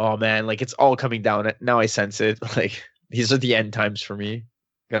 oh man, like it's all coming down. Now I sense it. Like these are the end times for me.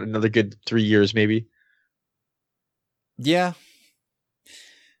 Got another good 3 years maybe. Yeah.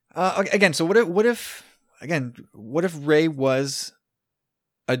 Again, so what if Rey was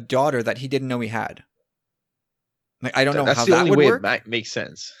a daughter that he didn't know he had? Like I don't know how that would work. It makes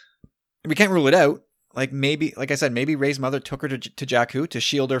sense. We can't rule it out. Like maybe, like I said, maybe Rey's mother took her to Jakku to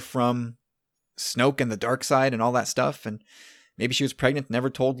shield her from Snoke and the dark side and all that stuff, and maybe she was pregnant, never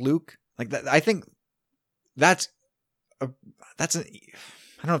told Luke. Like that, I think I don't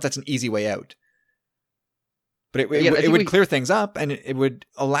know if that's an easy way out, but it would clear things up, and it would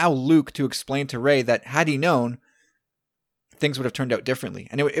allow Luke to explain to Rey that had he known, things would have turned out differently,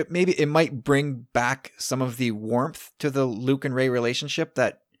 and it might bring back some of the warmth to the Luke and Rey relationship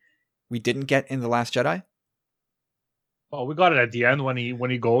that we didn't get in The Last Jedi. Oh, we got it at the end when she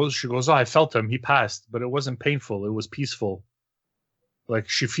goes, oh, I felt him, he passed, but it wasn't painful, it was peaceful. Like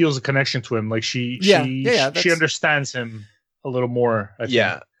she feels a connection to him, like she understands him a little more. I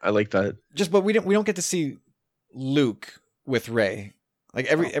think. I like that. But we don't get to see Luke with Rey. Like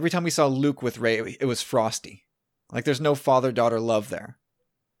every time we saw Luke with Rey, it was frosty. Like there's no father-daughter love there.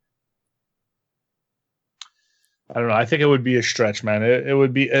 I don't know. I think it would be a stretch, man. It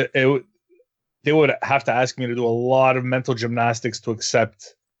would be. They would have to ask me to do a lot of mental gymnastics to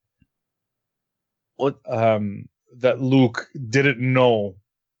accept that Luke didn't know.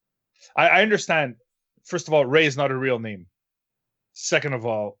 I understand. First of all, Rey is not a real name. Second of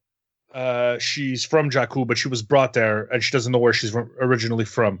all, she's from Jakku, but she was brought there, and she doesn't know where she's originally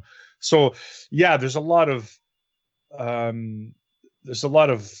from. So, yeah, there's a lot of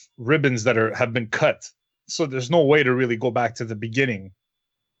ribbons that have been cut. So there's no way to really go back to the beginning.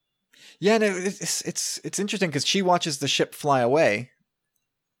 Yeah, no, it's interesting because she watches the ship fly away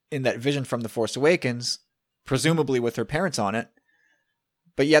in that vision from The Force Awakens, presumably with her parents on it,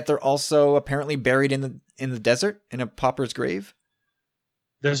 but yet they're also apparently buried in the desert in a pauper's grave.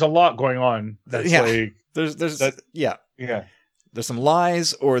 There's a lot going on. That's like there's some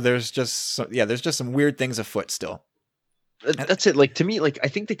lies, or there's just some weird things afoot still. That's it. Like to me, like I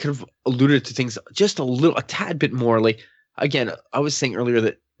think they could have alluded to things just a tad bit more. Like again, I was saying earlier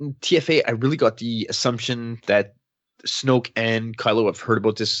that in TFA, I really got the assumption that Snoke and Kylo have heard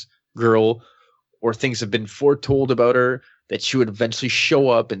about this girl, or things have been foretold about her, that she would eventually show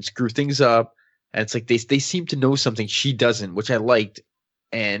up and screw things up. And it's like they seem to know something she doesn't, which I liked,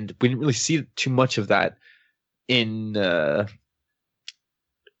 and we didn't really see too much of that in The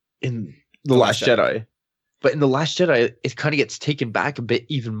Last Jedi. But in The Last Jedi, it kind of gets taken back a bit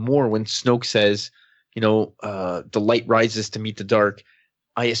even more when Snoke says, the light rises to meet the dark.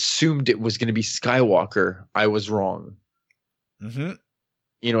 I assumed it was going to be Skywalker. I was wrong. Mm-hmm.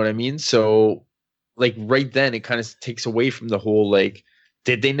 You know what I mean? So, like, right then, it kind of takes away from the whole, like,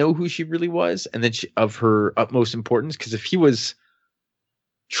 did they know who she really was? And then of her utmost importance? Because if he was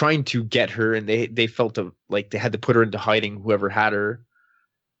trying to get her and they felt like they had to put her into hiding, whoever had her,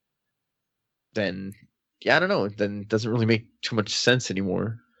 then... yeah, I don't know. Then it doesn't really make too much sense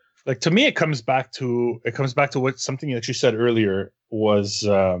anymore. Like to me, it comes back to what something that you said earlier was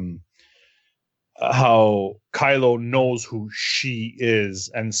how Kylo knows who she is,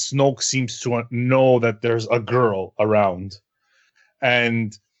 and Snoke seems to know that there's a girl around,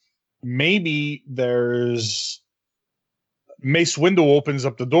 and maybe there's Mace Windu opens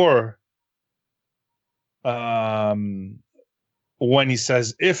up the door when he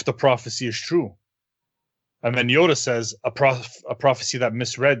says, "If the prophecy is true." And then Yoda says a prophecy that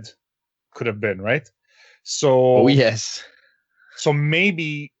misread could have been, right? So, oh yes. So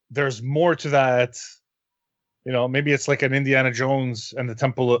maybe there's more to that. Maybe it's like an Indiana Jones and the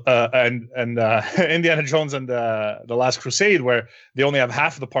Temple, and Indiana Jones and the Last Crusade, where they only have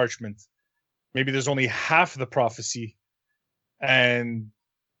half of the parchment. Maybe there's only half of the prophecy, and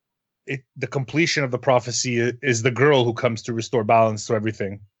the completion of the prophecy is the girl who comes to restore balance to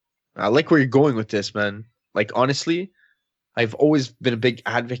everything. I like where you're going with this, man. Like, honestly, I've always been a big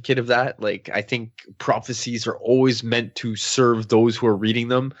advocate of that. Like, I think prophecies are always meant to serve those who are reading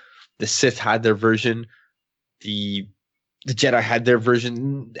them. The Sith had their version. The Jedi had their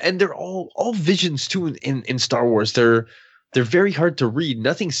version. And they're all visions, too, in Star Wars. They're very hard to read.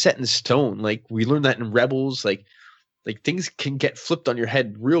 Nothing's set in stone. Like, we learned that in Rebels. Like things can get flipped on your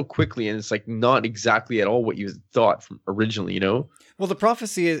head real quickly, and it's, like, not exactly at all what you thought from originally, Well, the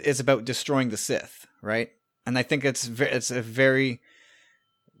prophecy is about destroying the Sith, right? And I think it's a very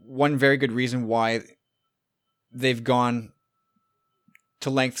one very good reason why they've gone to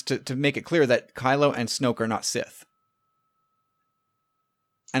lengths to make it clear that Kylo and Snoke are not Sith.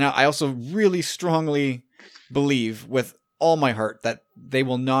 And I also really strongly believe with all my heart that they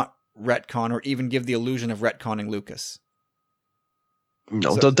will not retcon or even give the illusion of retconning Lucas.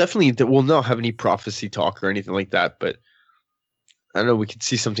 No, they will not have any prophecy talk or anything like that, but I don't know, we could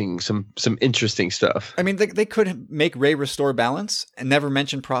see some interesting stuff. I mean, they could make Rey restore balance and never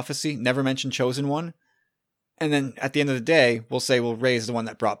mention prophecy, never mention Chosen One. And then at the end of the day, we'll say, well, Rey is the one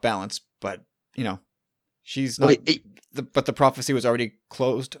that brought balance, but, she's not. But the prophecy was already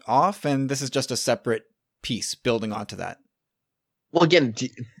closed off, and this is just a separate piece building onto that. Well, again,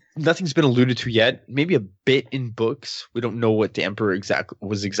 nothing's been alluded to yet. Maybe a bit in books. We don't know what the Emperor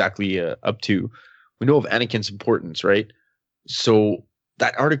was exactly up to. We know of Anakin's importance, right? So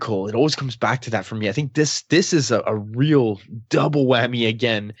that article, it always comes back to that for me. I think this is a real double whammy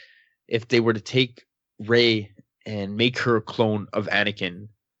again if they were to take Rey and make her a clone of Anakin.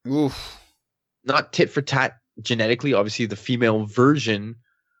 Oof. Not tit for tat genetically, obviously the female version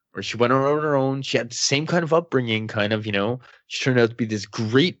where she went on her own. She had the same kind of upbringing, she turned out to be this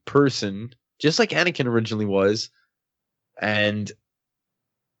great person, just like Anakin originally was. And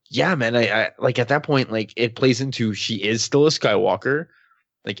yeah, man, I like at that point, like it plays into she is still a Skywalker,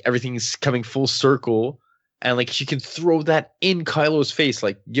 like everything's coming full circle, and like she can throw that in Kylo's face,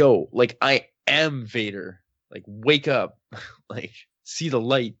 like, yo, like I am Vader, like wake up, like see the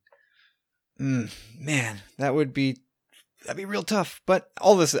light. Man, that'd be real tough. But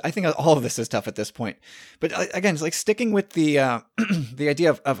I think all of this is tough at this point. But again, it's like sticking with the the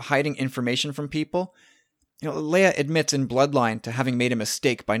idea of hiding information from people. Leia admits in Bloodline to having made a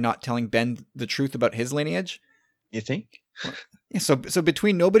mistake by not telling Ben the truth about his lineage. You think? Yeah. So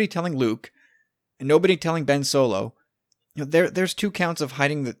between nobody telling Luke and nobody telling Ben Solo, there's 2 counts of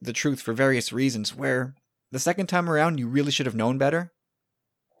hiding the truth for various reasons. Where the second time around, you really should have known better.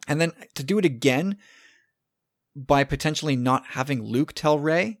 And then to do it again by potentially not having Luke tell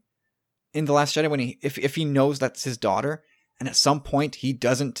Rey in The Last Jedi when if he knows that's his daughter, and at some point he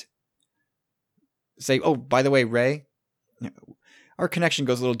doesn't say, oh, by the way, Rey, our connection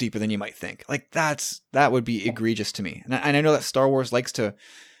goes a little deeper than you might think. Like that would be egregious to me. And I know that Star Wars likes to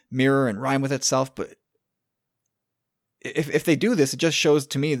mirror and rhyme with itself, but if they do this, it just shows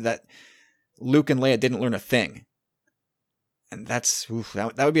to me that Luke and Leia didn't learn a thing. And that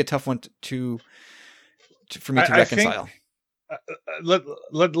would be a tough one for me to reconcile.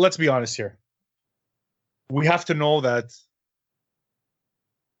 Let's be honest here. We have to know that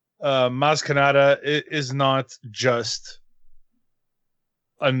Maz Kanata is not just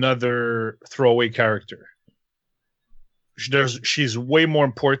another throwaway character. She's way more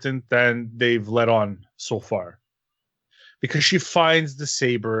important than they've let on so far, because she finds the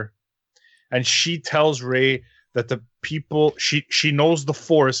saber and she tells Rey that the people she knows the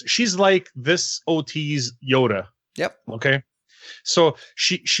Force. She's like this OT's Yoda. Yep. Okay. So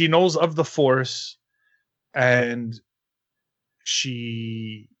she knows of the Force, and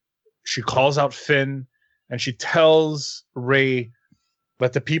she calls out Finn, and she tells Rey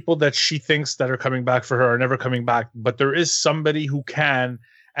that the people that she thinks that are coming back for her are never coming back, but there is somebody who can.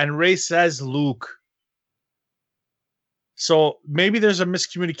 And Rey says Luke. So maybe there's a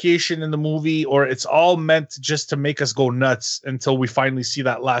miscommunication in the movie, or it's all meant just to make us go nuts until we finally see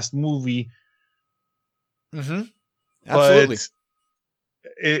that last movie. Mm-hmm. Absolutely.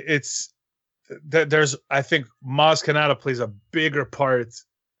 There's, I think Maz Kanata plays a bigger part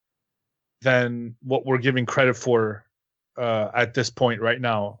than what we're giving credit for at this point right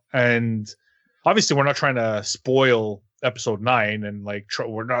now. And obviously we're not trying to spoil episode 9, and like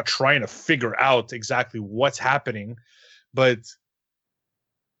we're not trying to figure out exactly what's happening. But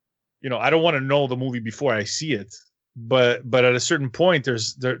I don't want to know the movie before I see it. But at a certain point,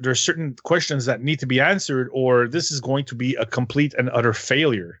 there's certain questions that need to be answered, or this is going to be a complete and utter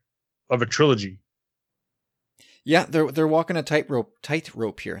failure of a trilogy. Yeah, they're walking a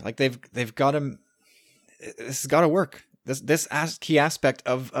tightrope here. Like they've got to. This has got to work. This key aspect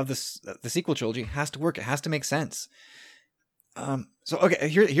of the sequel trilogy has to work. It has to make sense. So okay,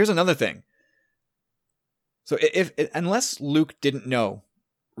 here's another thing. So unless Luke didn't know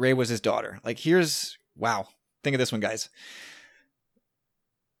Rey was his daughter, like think of this one, guys.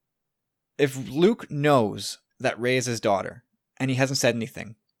 If Luke knows that Rey is his daughter and he hasn't said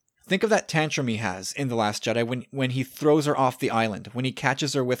anything, think of that tantrum he has in The Last Jedi when he throws her off the island, when he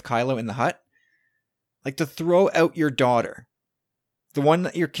catches her with Kylo in the hut. Like, to throw out your daughter, the one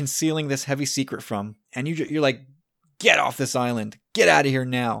that you're concealing this heavy secret from, and you're like, get off this island, get out of here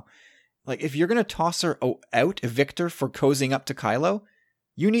now. Like, if you're going to toss her out, evict her for cozying up to Kylo,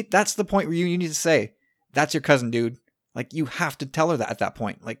 That's the point where you need to say, that's your cousin, dude. Like, you have to tell her that at that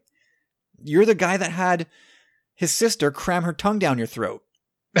point. Like, you're the guy that had his sister cram her tongue down your throat.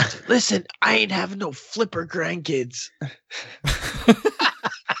 Listen, I ain't having no flipper grandkids.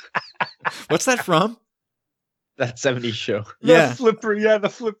 What's that from? That 70s show. Yeah. The flipper. The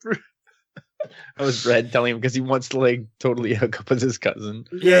flipper. That was Red telling him because he wants to like totally hook up with his cousin.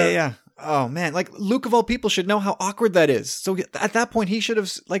 Yeah. Oh man, like Luke of all people should know how awkward that is. So at that point, he should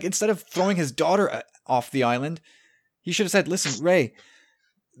have, like, instead of throwing his daughter off the island, he should have said, "Listen, Ray,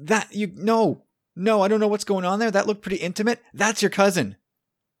 no, I don't know what's going on there. That looked pretty intimate. That's your cousin."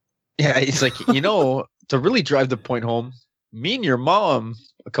 Yeah, he's like, to really drive the point home, me and your mom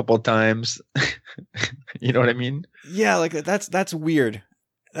a couple of times. You know what I mean? Yeah, like that's weird.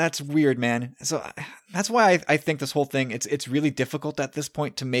 That's weird, man. So that's why I think this whole thing, it's really difficult at this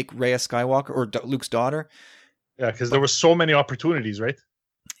point to make Rey a Skywalker or Luke's daughter. Yeah, because there were so many opportunities, right?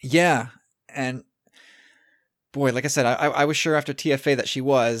 Yeah, and boy, like I said, I was sure after TFA that she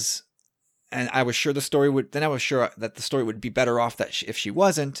was, and I was sure the story would. Then I was sure that the story would be better off that if she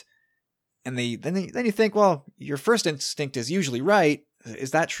wasn't. And then you think, well, your first instinct is usually right.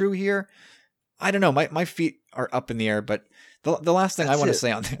 Is that true here? I don't know. My feet are up in the air, but the last thing I want to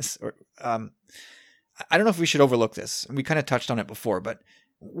say on this, I don't know if we should overlook this. We kind of touched on it before, but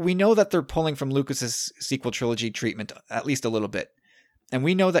we know that they're pulling from Lucas's sequel trilogy treatment at least a little bit. And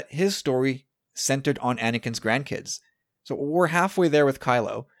we know that his story centered on Anakin's grandkids. So we're halfway there with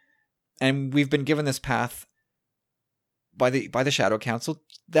Kylo, and we've been given this path by the Shadow Council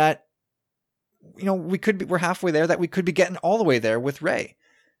that, we're halfway there, that we could be getting all the way there with Rey.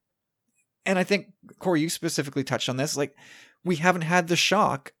 And I think, Corey, you specifically touched on this. Like, we haven't had the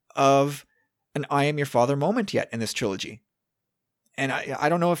shock of an I am your father moment yet in this trilogy. And I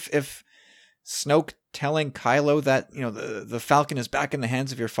don't know if Snoke telling Kylo that, the Falcon is back in the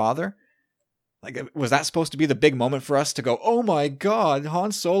hands of your father, like, was that supposed to be the big moment for us to go, oh my God,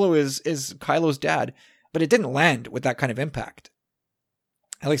 Han Solo is Kylo's dad? But it didn't land with that kind of impact.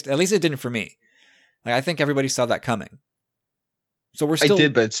 At least it didn't for me. Like, I think everybody saw that coming. So we're still. I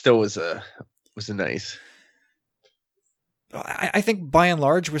did, but it still was a nice. I think by and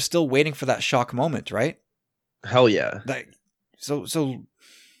large we're still waiting for that shock moment, right? Hell yeah. So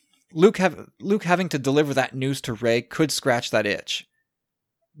Luke having to deliver that news to Rey could scratch that itch,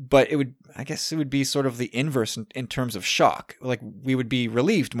 but I guess it would be sort of the inverse in terms of shock. Like, we would be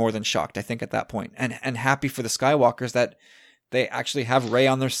relieved more than shocked, I think, at that point, and happy for the Skywalkers that they actually have Rey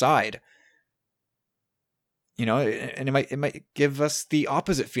on their side. And it might give us the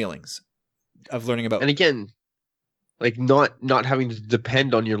opposite feelings of learning about. And again, like, not having to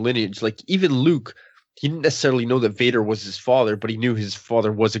depend on your lineage. Like, even Luke, he didn't necessarily know that Vader was his father, but he knew his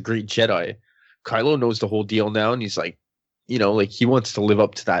father was a great Jedi. Kylo knows the whole deal now, and he's like, he wants to live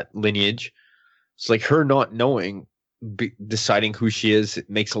up to that lineage. It's like, her not knowing, deciding who she is, it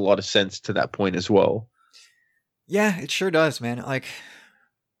makes a lot of sense to that point as well. Yeah, it sure does, man. Like,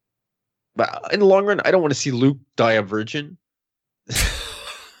 but in the long run, I don't want to see Luke die a virgin.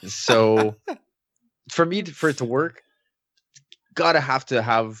 So for it to work, gotta have to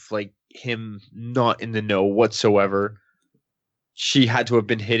have, like, him not in the know whatsoever. She had to have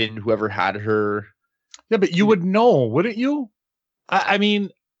been hidden, whoever had her. Yeah, but you would know, wouldn't you? I mean,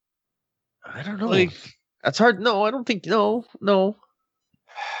 I don't know. Like, that's hard. No, I don't think. No.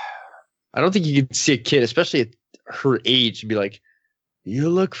 I don't think you could see a kid, especially at her age, and be like, "You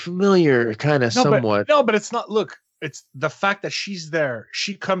look familiar," kind of somewhat. But it's not. Look, it's the fact that she's there.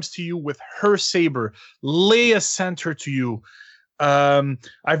 She comes to you with her saber. Leia sent her to you. I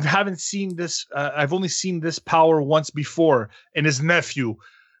haven't seen this. I've only seen this power once before in his nephew.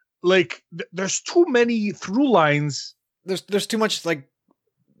 Like, there's too many through lines. There's too much, like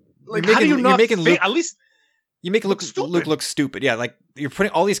how do you not making Luke, at least you make Luke look stupid. Yeah, like, you're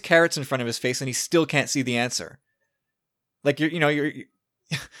putting all these carrots in front of his face and he still can't see the answer. Like, you're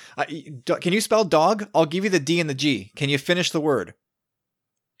can you spell dog? I'll give you the D and the G. Can you finish the word?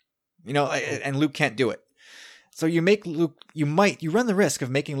 And Luke can't do it. So you make Luke. You run the risk of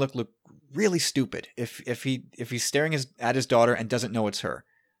making Luke look really stupid if he's staring at his daughter and doesn't know it's her.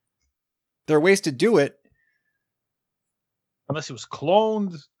 There are ways to do it. Unless he was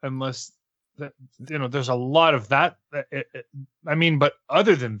cloned, unless that, there's a lot of that. I mean, but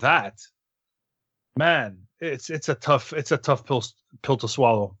other than that, man, it's a tough pill to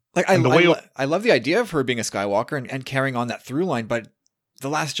swallow. Like, I love the idea of her being a Skywalker and carrying on that through line, but The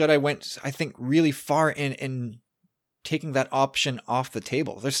Last Jedi went, I think, really far in taking that option off the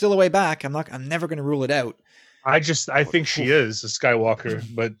table. There's still a way back. I'm never going to rule it out. I think she is a Skywalker,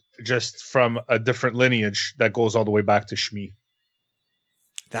 but just from a different lineage that goes all the way back to Shmi.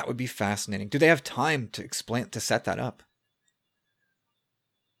 That would be fascinating. Do they have time to set that up?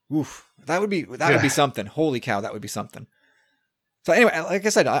 Oof, that would be something. Holy cow, that would be something. So anyway, like I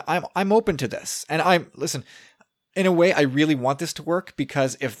said, I'm open to this, and listen. In a way, I really want this to work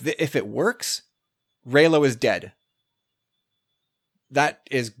because if it works, Reylo is dead. That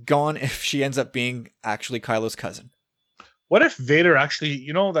is gone if she ends up being actually Kylo's cousin. What if Vader actually,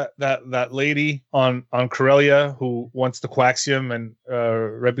 that lady on Corellia who wants the coaxium and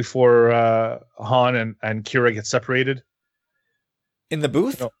right before Han and Kira get separated in the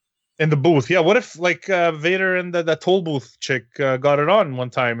booth? In the booth, yeah. What if Vader and that toll booth chick got it on one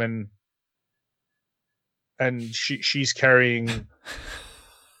time and she's carrying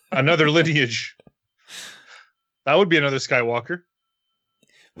another lineage? That would be another Skywalker.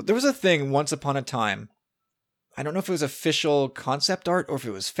 Well, there was a thing once upon a time. I don't know if it was official concept art or if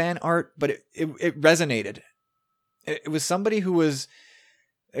it was fan art, but it resonated. It was somebody who was...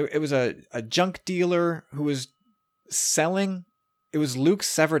 It was a junk dealer who was selling... It was Luke's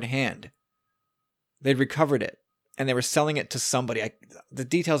severed hand. They'd recovered it, and they were selling it to somebody. The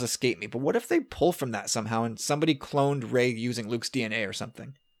details escape me, but what if they pull from that somehow and somebody cloned Rey using Luke's DNA or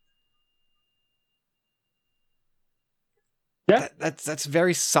something? Yeah, that's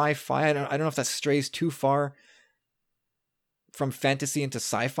very sci-fi. I don't know if that strays too far from fantasy into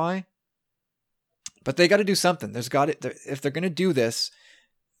sci-fi, but they got to do something. If they're going to do this,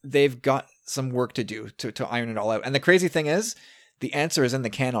 they've got some work to do to iron it all out. And the crazy thing is, the answer is in the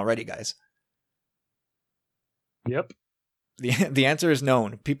can already, guys. Yep. The answer is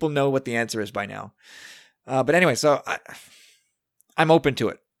known. People know what the answer is by now. But anyway, so I'm open to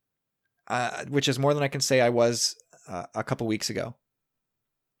it, which is more than I can say I was a couple weeks ago.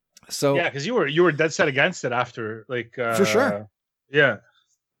 So yeah, because you were dead set against it after, for sure. Yeah,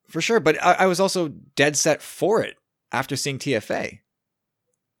 for sure. But I was also dead set for it after seeing TFA.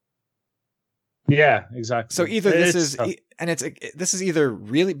 Yeah, exactly. So either this is either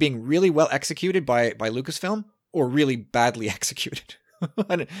really being really well executed by Lucasfilm or really badly executed.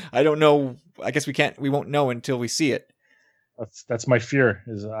 I don't know. I guess we won't know until we see it. That's my fear.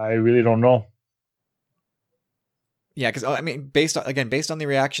 Is I really don't know. Yeah, because I mean, based on the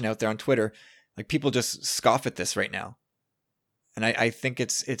reaction out there on Twitter, like people just scoff at this right now, and I think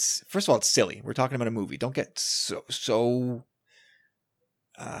it's first of all it's silly. We're talking about a movie. Don't get so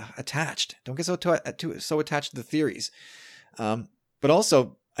attached. Don't get so attached to the theories. But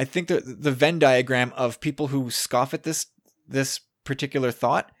also, I think the Venn diagram of people who scoff at this particular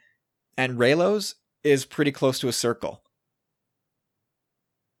thought and Reylo's is pretty close to a circle.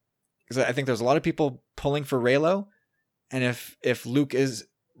 Because I think there's a lot of people pulling for Reylo, and if Luke is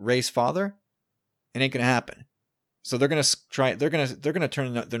Rey's father, it ain't gonna happen. So they're gonna try. They're gonna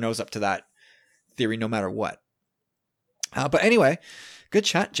turn their nose up to that theory, no matter what. But anyway, good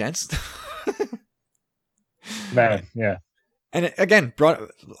chat, gents. Man, yeah. And it, again, brought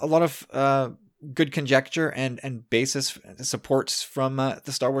a lot of good conjecture and basis supports from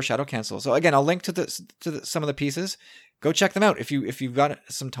the Star Wars Shadow Council. So again, I'll link to some of the pieces. Go check them out if you've got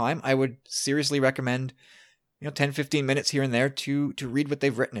some time. I would seriously recommend 10-15 minutes here and there to read what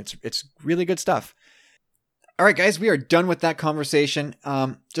they've written. It's really good stuff. All right, guys, we are done with that conversation.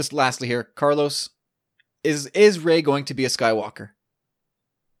 Just lastly here, Carlos, is Rey going to be a Skywalker?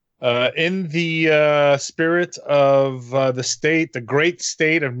 In the spirit of the great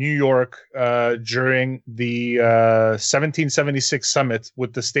state of New York, during the 1776 summit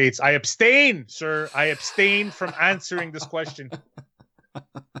with the states, I abstain, sir. I abstain from answering this question.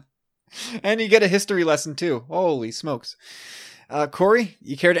 And you get a history lesson too. Holy smokes. Corey,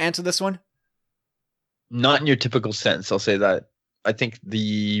 you care to answer this one? Not in your typical sense, I'll say that. I think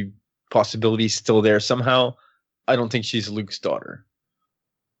the possibility is still there somehow. I don't think she's Luke's daughter.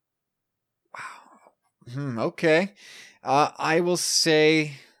 Wow. Okay. I will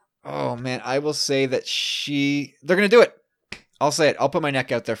say that they're going to do it. I'll say it. I'll put my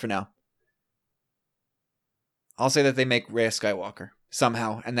neck out there for now. I'll say that they make Rey a Skywalker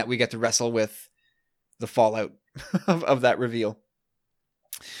somehow, and that we get to wrestle with the fallout of that reveal.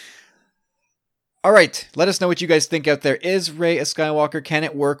 All right. Let us know what you guys think out there. Is Rey a Skywalker? Can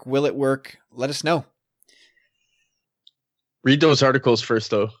it work? Will it work? Let us know. Read those articles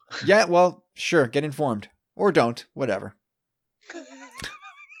first, though. Yeah, well, sure. Get informed. Or don't. Whatever.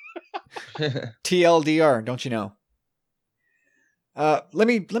 TLDR, don't you know? Let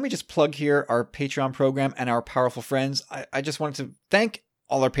me just plug here our Patreon program and our powerful friends. I just wanted to thank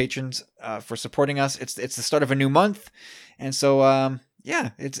all our patrons for supporting us. It's the start of a new month, and so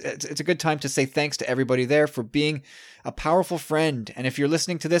yeah, it's a good time to say thanks to everybody there for being a powerful friend. And if you're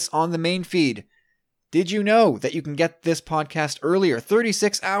listening to this on the main feed, Did you know that you can get this podcast earlier,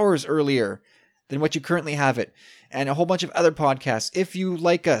 36 hours earlier than what you currently have it? And a whole bunch of other podcasts. If you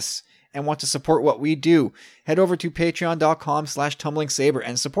like us and want to support what we do, head over to patreon.com/tumblingsaber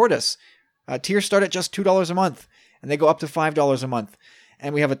and support us. Tiers start at just $2 a month, and they go up to $5 a month.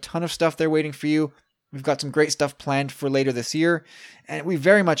 And we have a ton of stuff there waiting for you. We've got some great stuff planned for later this year, and we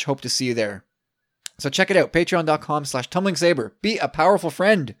very much hope to see you there. So check it out, patreon.com/tumblingsaber. Be a powerful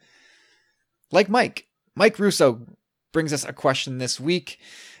friend. Like Mike. Mike Russo brings us a question this week.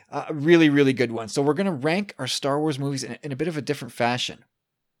 A really, really good one. So we're going to rank our Star Wars movies in a bit of a different fashion.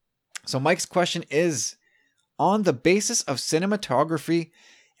 So Mike's question is, on the basis of cinematography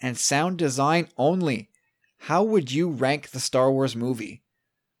and sound design only, how would you rank the Star Wars movies?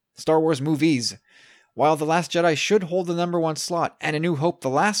 While The Last Jedi should hold the number 1 slot, and A New Hope the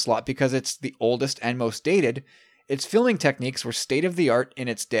last slot because it's the oldest and most dated, its filming techniques were state-of-the-art in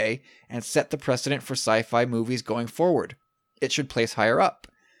its day and set the precedent for sci-fi movies going forward. It should place higher up.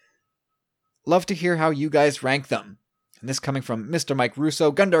 Love to hear how you guys rank them. And this coming from Mr. Mike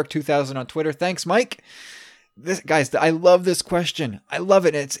Russo, Gundark2000 on Twitter. Thanks, Mike. Guys, I love this question. I love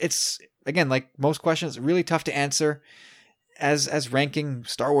it. It's again, like most questions, really tough to answer, as ranking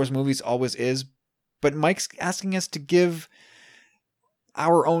Star Wars movies always is. But Mike's asking us to give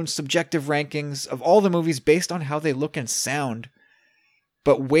our own subjective rankings of all the movies based on how they look and sound,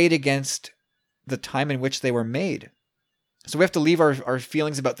 but weighed against the time in which they were made. So we have to leave our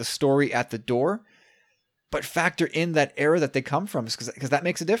feelings about the story at the door, but factor in that era that they come from, because that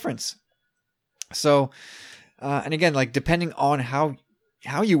makes a difference. So, and again, like depending on how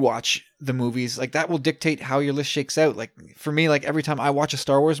you watch the movies, like that will dictate how your list shakes out. Like for me, like every time I watch a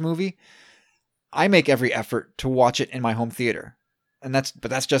Star Wars movie, I make every effort to watch it in my home theater. But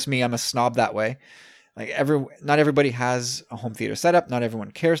that's just me. I'm a snob that way. Like not everybody has a home theater setup. Not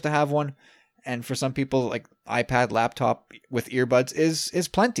everyone cares to have one. And for some people, like iPad, laptop with earbuds is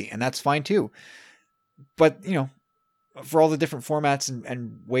plenty, and that's fine too. But, you know, for all the different formats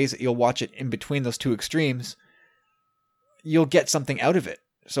and ways that you'll watch it in between those two extremes, you'll get something out of it.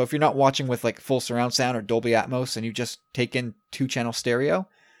 So if you're not watching with like full surround sound or Dolby Atmos and you just take in 2-channel stereo,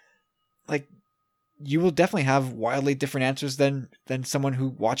 like you will definitely have wildly different answers than someone who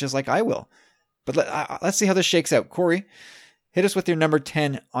watches like I will. But let's see how this shakes out. Corey, hit us with your number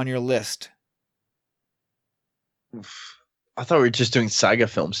 10 on your list. I thought we were just doing saga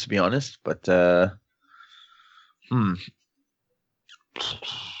films, to be honest, but Let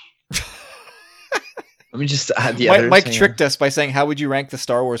me just add the others. Mike tricked us by saying, how would you rank the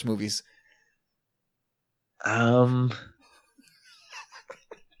Star Wars movies? There's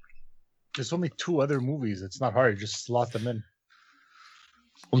only 2 other movies. It's not hard. Just slot them in.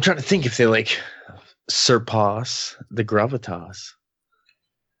 I'm trying to think if they like surpass the gravitas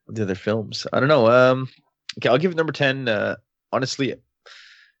of the other films. I don't know. Okay, I'll give it number 10. Honestly,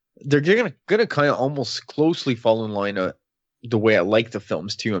 they're gonna kind of almost closely fall in line the way I like the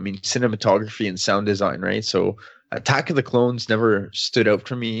films too. I mean, cinematography and sound design, right? So Attack of the Clones never stood out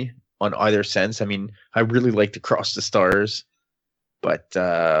for me on either sense. I mean, I really liked Across the Stars, but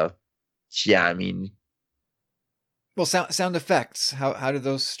yeah, I mean, well, sound effects. How did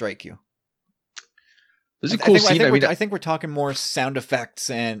those strike you? There's a cool scene. I think we're talking more sound effects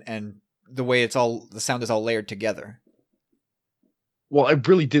and the way the sound is all layered together. Well, I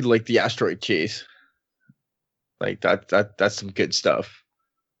really did like the asteroid chase. Like that's some good stuff.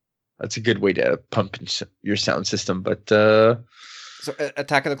 That's a good way to pump in your sound system. But so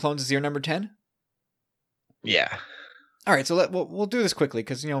Attack of the Clones is your number 10? Yeah. All right, so we'll do this quickly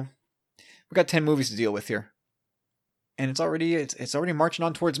because we've got 10 movies to deal with here, and it's already marching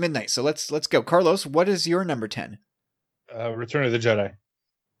on towards midnight. So let's go. Carlos, what is your number 10? Return of the Jedi.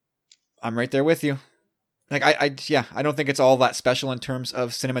 I'm right there with you. Like I don't think it's all that special in terms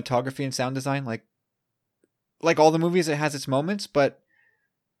of cinematography and sound design. Like all the movies, it has its moments, but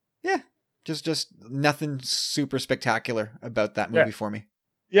yeah, just nothing super spectacular about that movie for me.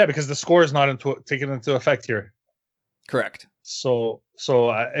 Yeah, because the score is not taken into effect here. Correct. So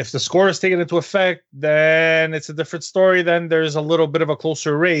if the score is taken into effect, then it's a different story. Then there's a little bit of a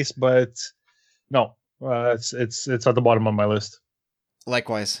closer race, but no, it's at the bottom of my list.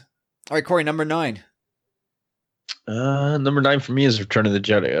 Likewise. All right, Corey, number 9. Number 9 for me is Return of the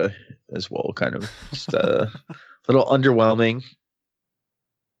Jedi as well. Kind of just a little underwhelming.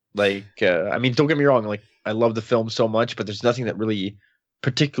 Like, I mean, don't get me wrong. Like, I love the film so much, but there's nothing that really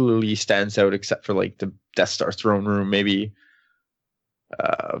particularly stands out except for like the Death Star throne room, maybe.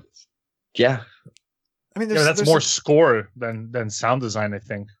 Yeah. I mean, that's more score than sound design, I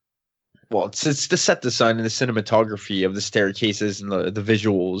think. Well, it's the set design and the cinematography of the staircases and the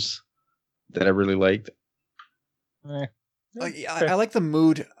visuals that I really liked. I like the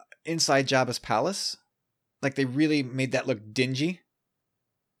mood inside Jabba's palace. Like they really made that look dingy.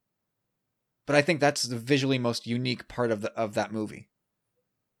 But I think that's the visually most unique part of that movie.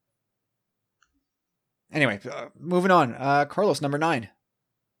 Anyway, moving on. Carlos, number 9.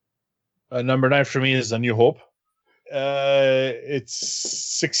 Number 9 for me is A New Hope. It's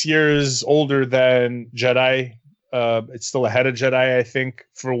 6 years older than Jedi. It's still ahead of Jedi, I think,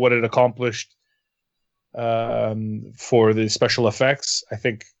 for what it accomplished for the special effects. I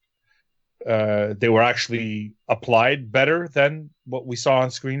think they were actually applied better than what we saw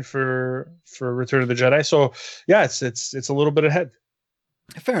on screen for Return of the Jedi. So yeah, it's a little bit ahead.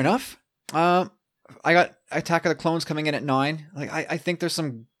 Fair enough. I got Attack of the Clones coming in at 9. Like I think there's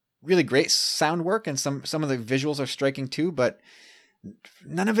some really great sound work and some of the visuals are striking too, but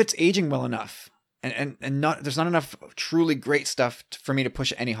none of it's aging well enough. And there's not enough truly great stuff for me to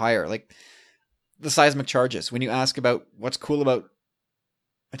push it any higher. Like the seismic charges. When you ask about what's cool about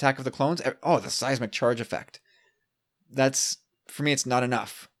Attack of the Clones, the seismic charge effect. That's, for me, it's not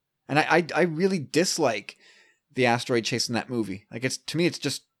enough. And I really dislike the asteroid chase in that movie. Like to me,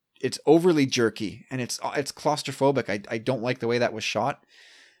 it's overly jerky and it's claustrophobic. I don't like the way that was shot.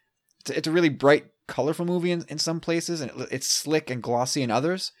 It's a really bright, colorful movie in some places, and it's slick and glossy in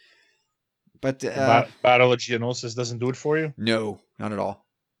others. But Battle of Geonosis doesn't do it for you? No, not at all.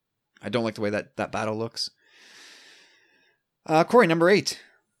 I don't like the way that battle looks. Corey, number 8.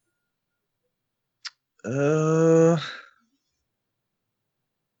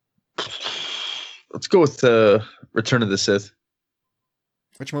 Let's go with Return of the Sith.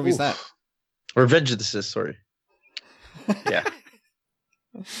 Which movie is that? Revenge of the Sith, sorry. Yeah.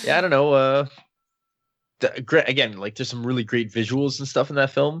 Yeah, I don't know. Again, like there's some really great visuals and stuff in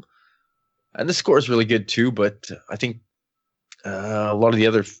that film. And the score is really good too, but I think a lot of the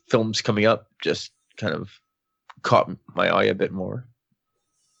other films coming up just kind of caught my eye a bit more.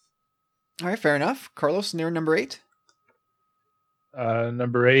 All right, fair enough. Carlos, near number 8?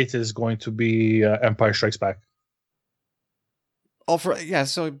 Number 8 is going to be Empire Strikes Back.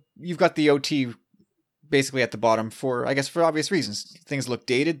 So you've got the OT basically at the bottom for obvious reasons. Things look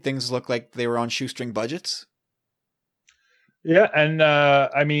dated. Things look like they were on shoestring budgets. Yeah, and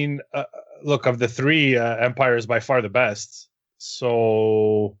I mean, look, of the 3, Empire is by far the best.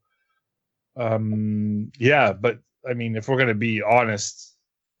 So, yeah, but I mean, if we're going to be honest,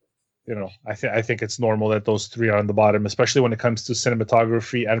 I think it's normal that those 3 are on the bottom, especially when it comes to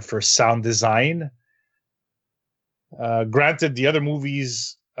cinematography and for sound design. Granted, the other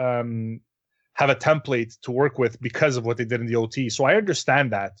movies have a template to work with because of what they did in the OT, so I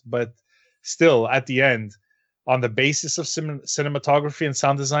understand that. But still, at the end, on the basis of cinematography and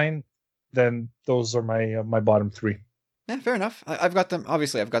sound design, then those are my bottom 3. Yeah, fair enough. I've got them.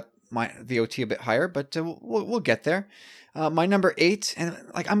 Obviously, I've got the OT a bit higher, but we'll get there. My number 8, and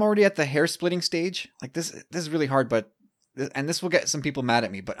like I'm already at the hair splitting stage. Like this is really hard, but this will get some people mad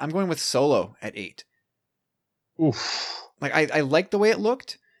at me. But I'm going with Solo at 8. Oof. Like I like the way it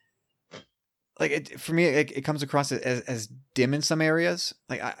looked. Like for me, it comes across as dim in some areas.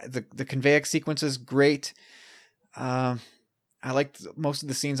 Like the conveyor sequence is great. I liked most of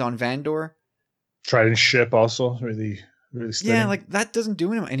the scenes on Vandor. Trident ship also really stunning. Yeah, like that doesn't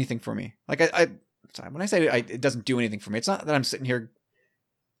do anything for me. Like when I say it doesn't do anything for me, it's not that I'm sitting here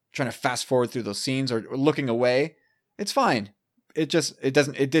trying to fast forward through those scenes or looking away. It's fine. It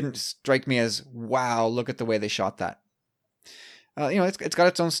didn't strike me as wow. Look at the way they shot that. It's got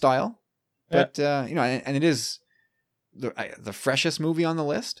its own style, but and it is the freshest movie on the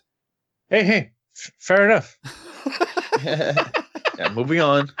list. Hey, fair enough. Yeah, moving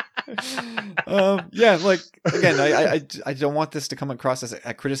on. Like again, I don't want this to come across as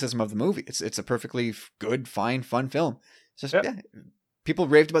a criticism of the movie. It's a perfectly good, fine, fun film. It's just people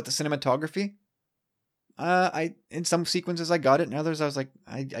raved about the cinematography. In some sequences I got it, and others I was like,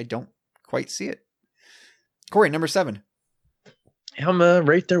 I don't quite see it. Corey, number 7. I'm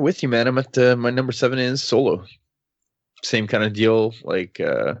right there with you, man. I'm at my number 7 is Solo. Same kind of deal. Like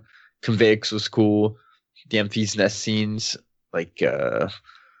Convex was cool. The Empty's Nest scenes, like the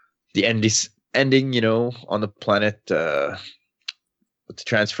ending, on the planet with the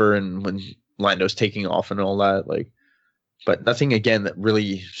transfer and when Lando's taking off and all that. Like, but nothing again that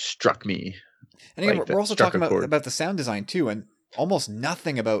really struck me. And again, we're also talking about the sound design too, and almost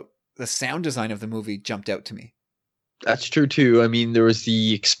nothing about the sound design of the movie jumped out to me. That's true too. I mean, there was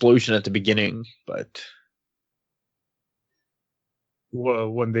the explosion at the beginning, but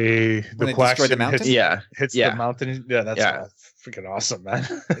when the destroyed the mountain, hits the mountain, that's freaking awesome, man.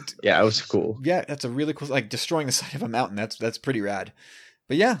 Yeah, it was cool. Yeah, that's a really cool. Like destroying the side of a mountain. That's pretty rad.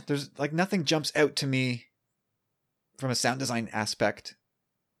 But yeah, there's like nothing jumps out to me from a sound design aspect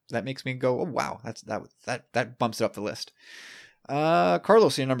that makes me go, oh wow, that bumps it up the list.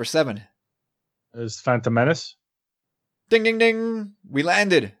 Carlos, your number 7. Is Phantom Menace? Ding ding ding. We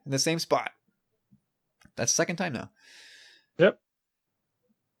landed in the same spot. That's the second time now. Yep.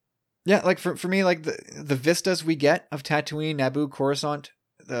 Yeah, like for me, like the vistas we get of Tatooine, Naboo, Coruscant,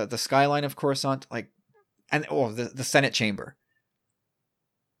 the skyline of Coruscant, like, and the Senate chamber,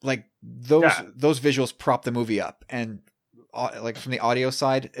 like those visuals prop the movie up. And like from the audio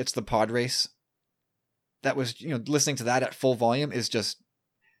side, it's the pod race. That was, listening to that at full volume is just,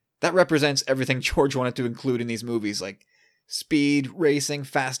 that represents everything George wanted to include in these movies, like speed, racing,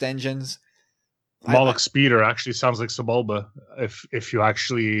 fast engines. Moloch Speeder actually sounds like Sebulba. If you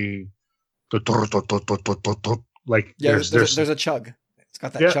actually like, yeah, there's a chug. It's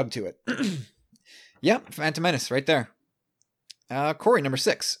got that chug to it. Yeah, Phantom Menace right there. Corey, number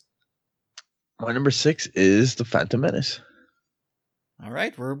 6. My number 6 is the Phantom Menace. All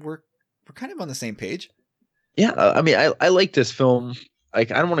right, we're kind of on the same page. Yeah, I mean, I like this film.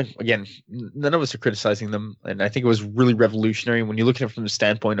 Like, I don't want to. Again, none of us are criticizing them, and I think it was really revolutionary. When you look at it from the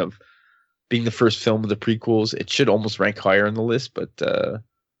standpoint of being the first film of the prequels, it should almost rank higher on the list. But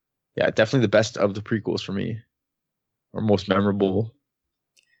yeah, definitely the best of the prequels for me, or most memorable.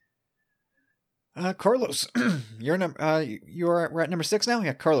 Carlos, we're at number 6 now.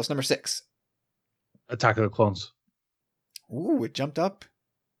 Yeah, Carlos, number 6. Attack of the Clones. Ooh, it jumped up.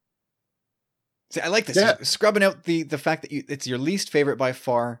 See, I like this. Yeah. Scrubbing out the fact that it's your least favorite by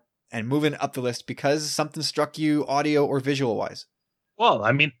far and moving up the list because something struck you audio or visual wise. Well,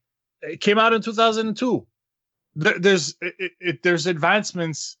 I mean, it came out in 2002. There's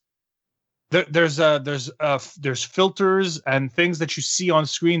advancements. There's filters and things that you see on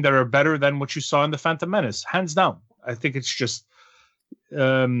screen that are better than what you saw in the Phantom Menace, hands down. I think it's just.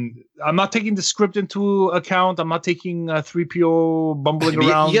 I'm not taking the script into account. I'm not taking 3PO bumbling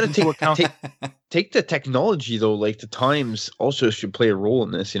around into account. Take the technology though, like the times also should play a role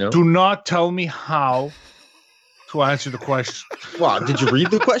in this. Do not tell me how to answer the question. Wow, did you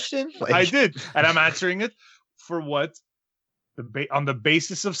read the question? I did, and I'm answering it for what on the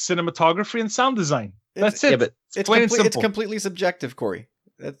basis of cinematography and sound design. That's it. Yeah, but it's completely subjective, Corey.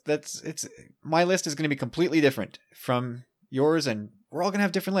 It's my list is going to be completely different from yours, and we're all going to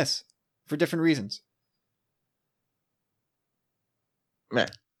have different lists for different reasons. Man.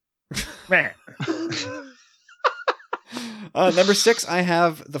 Number 6, I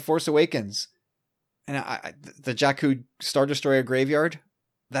have The Force Awakens, and the Jakku Star Destroyer graveyard.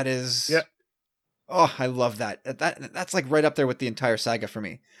 That is, oh, I love that. That's like right up there with the entire saga for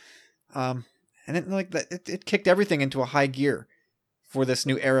me. And then like that, it kicked everything into a high gear for this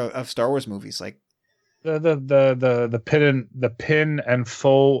new era of Star Wars movies. Like the pin and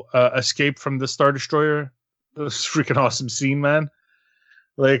foe escape from the Star Destroyer. It was freaking awesome scene, man.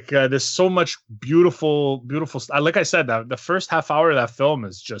 Like there's so much beautiful. Like I said, the first half hour of that film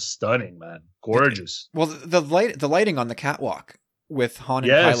is just stunning, man. Gorgeous. Well, the lighting on the catwalk with Han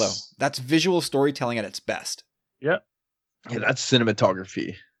and Kylo, that's visual storytelling at its best. Yeah, that's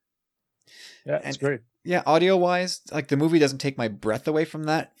cinematography. Yeah, it's great. Yeah, audio wise, like the movie doesn't take my breath away from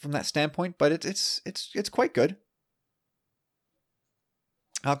that standpoint, but it's quite good.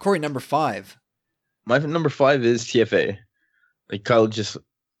 Corey, number 5. My number 5 is TFA. Like Kyle just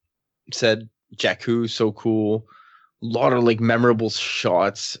said, Jakku, so cool. A lot of like memorable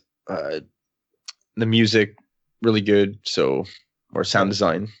shots. The music, really good. So, or sound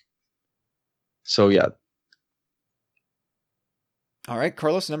design. So yeah. All right,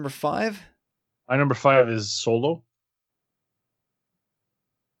 Carlos, number 5. My number 5 is Solo.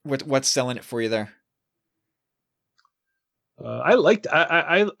 What's selling it for you there? I liked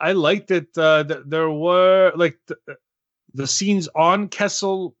it. There were like the scenes on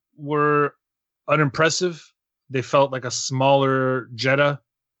Kessel were unimpressive. They felt like a smaller Jeddah.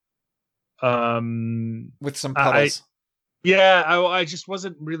 With some puddles. I just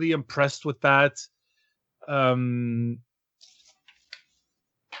wasn't really impressed with that.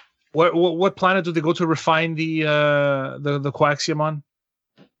 What planet do they go to refine the coaxium on?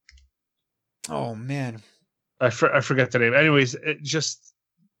 Oh man, I forget the name. Anyways, it just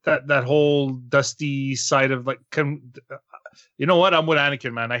that whole dusty side of like, you know what? I'm with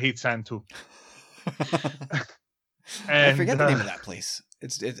Anakin, man. I hate sand too. I forget the name of that place.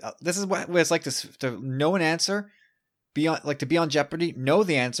 This is what it's like to know an answer, be on Jeopardy, know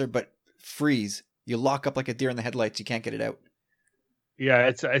the answer, but freeze. You lock up like a deer in the headlights. You can't get it out. Yeah,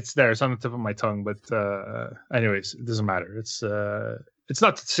 it's there. It's on the tip of my tongue, but anyways, it doesn't matter. It's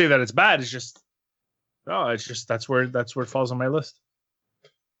not to say that it's bad. It's just that's where it falls on my list.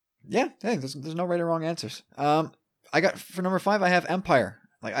 Yeah, hey, there's no right or wrong answers. I got for number 5. I have Empire.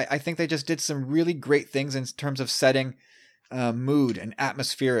 Like I think they just did some really great things in terms of setting, mood and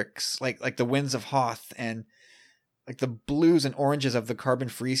atmospherics, like the winds of Hoth and like the blues and oranges of the carbon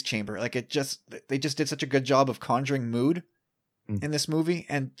freeze chamber. Like they just did such a good job of conjuring mood in this movie,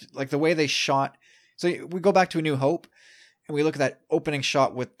 and like the way they shot. So we go back to A New Hope, and we look at that opening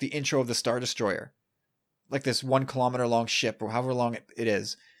shot with the intro of the Star Destroyer, like this 1 kilometer long ship or however long it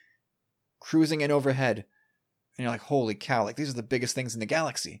is, cruising in overhead, and you're like, holy cow! Like these are the biggest things in the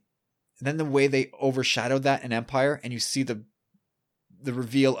galaxy. And then the way they overshadowed that in Empire, and you see the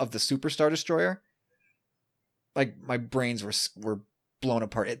reveal of the Super Star Destroyer. Like my brains were blown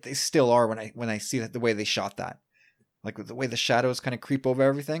apart. They still are when I see that the way they shot that, like the way the shadows kind of creep over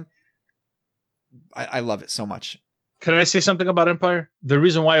everything. I love it so much. Can I say something about Empire? The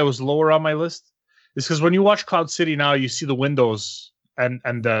reason why it was lower on my list is because when you watch Cloud City now, you see the windows and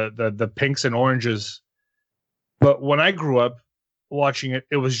the pinks and oranges. But when I grew up watching it,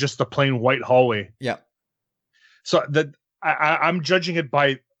 it was just a plain white hallway. Yeah. So that I'm judging it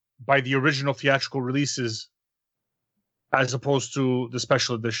by the original theatrical releases, as opposed to the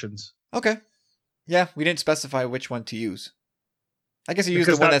special editions. Okay. Yeah, we didn't specify which one to use. I guess you use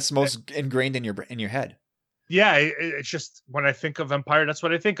the one that's most ingrained in your head. Yeah, it's just when I think of Empire, that's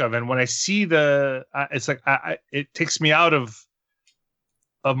what I think of, and when I see it's like it takes me out of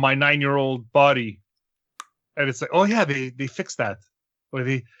my 9-year-old body, and it's like, oh yeah, they fixed that, or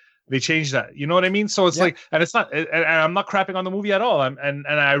they changed that. You know what I mean? So it's like, and it's not, and I'm not crapping on the movie at all. And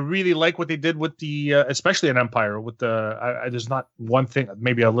I really like what they did with the, especially in Empire, with the. There's not one thing,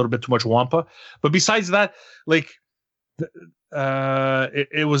 maybe a little bit too much Wampa, but besides that, like,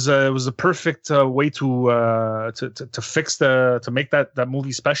 it was a perfect way to fix to make that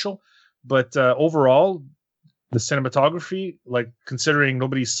movie special. But overall, the cinematography, like considering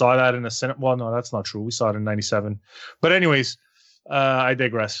nobody saw that in a cinema. Well, no, that's not true. We saw it in '97. But anyways, I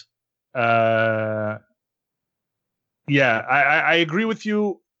digress. Yeah, I agree with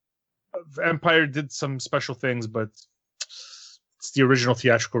you. Empire did some special things, but it's the original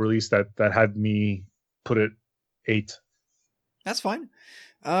theatrical release that had me put it 8. That's fine.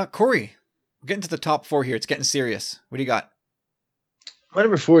 Corey, we're getting to the top 4 here. It's getting serious. What do you got? My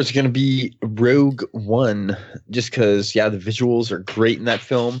number 4 is going to be Rogue One, just because, yeah, the visuals are great in that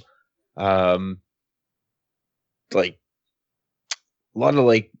film. Like, a lot of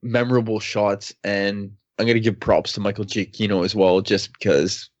like memorable shots, and I'm gonna give props to Michael Giacchino as well, just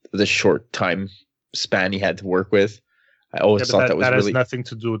because of the short time span he had to work with. I always thought that was that really. has nothing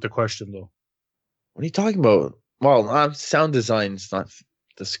to do with the question, though. What are you talking about? Well, sound design's not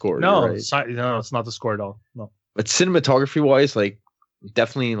the score. No, right? No, it's not the score at all. No, but cinematography wise, like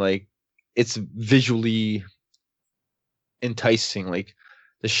definitely, like it's visually enticing. Like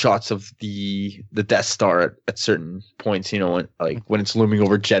the shots of the Death Star at certain points, you know, when it's looming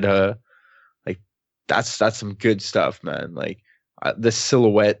over Jeddah, like that's some good stuff, man. Like the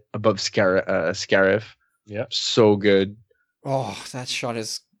silhouette above Scarif, yeah, so good. Oh, that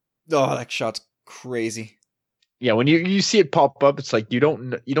shot's crazy. Yeah, when you see it pop up, it's like you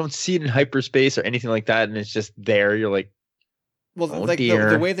don't see it in hyperspace or anything like that, and it's just there. You're like, well, oh, like dear.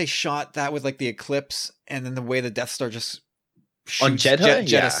 The way they shot that with like the eclipse, and then the way the Death Star just on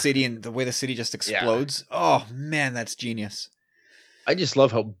Jeddah City, and the way the city just explodes. Yeah. Oh man, that's genius. I just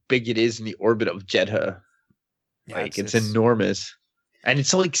love how big it is in the orbit of Jeddah. Yeah, like it's enormous, and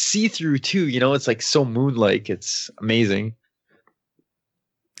it's like see-through too. You know, it's like so moon-like. It's amazing.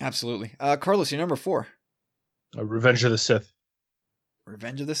 Absolutely, Carlos, your number 4. Revenge of the Sith.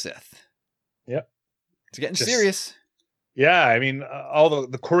 Revenge of the Sith. Yep, it's getting serious. Yeah, I mean, all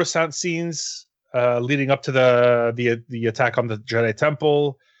the Coruscant scenes. Leading up to the attack on the Jedi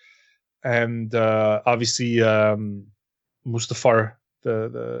Temple, and obviously Mustafar,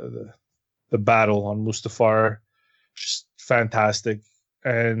 the battle on Mustafar, just fantastic.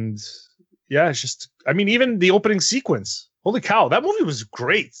 And yeah, it's just, I mean, even the opening sequence, holy cow, that movie was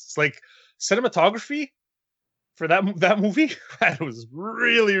great. It's like cinematography for that movie, that was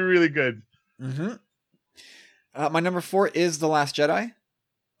really, really good. Mm-hmm. My number 4 is The Last Jedi.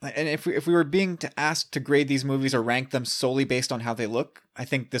 And if we were being asked to grade these movies or rank them solely based on how they look, I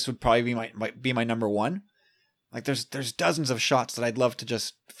think this would probably be my number 1. Like there's dozens of shots that I'd love to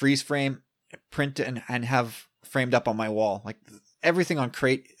just freeze frame, print and have framed up on my wall. Like everything on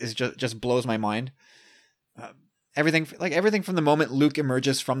Crate is just blows my mind. Everything from the moment Luke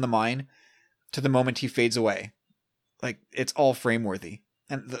emerges from the mine to the moment he fades away, like it's all frame worthy.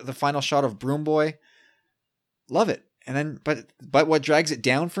 And the final shot of Broom Boy, love it. And then, but what drags it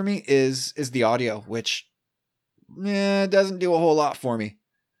down for me is the audio, which doesn't do a whole lot for me.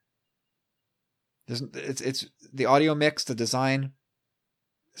 It's the audio mix, the design.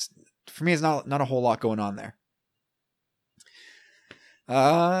 For me, it's not a whole lot going on there.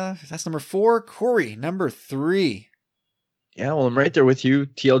 That's number 4. Corey, number 3. Yeah, well, I'm right there with you,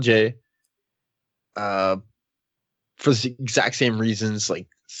 TLJ. For the exact same reasons, like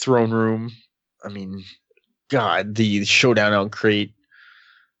Throne Room. I mean, God, the showdown on Crate,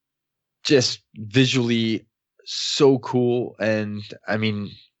 just visually so cool. And I mean,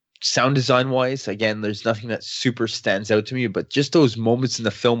 sound design wise, again, there's nothing that super stands out to me, but just those moments in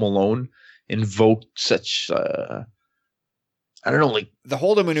the film alone invoked such, I don't know, like The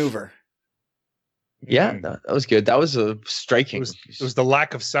Holdo maneuver. yeah, that was good. That was a striking. It was the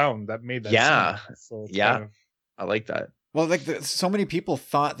lack of sound that made that. Yeah, scene. So it's yeah. kind of- I like that. Well, like so many people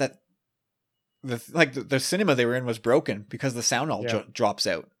thought that the cinema they were in was broken because the sound all drops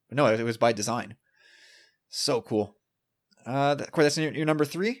out. But no, it was by design. So cool. Corey, that's your number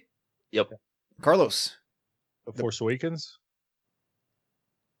 3. Yep. Carlos, The Force Awakens.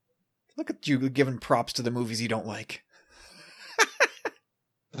 look at you giving props to the movies you don't like.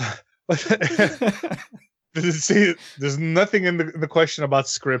 See, there's nothing in the question about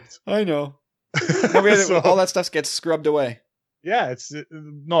script. I know. No, So- all that stuff gets scrubbed away. Yeah,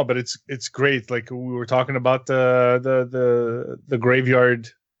 but it's great. Like we were talking about the graveyard,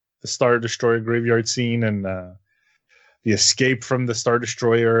 the Star Destroyer graveyard scene, and the escape from the Star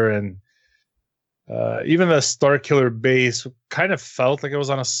Destroyer, and even the Star Killer base kind of felt like it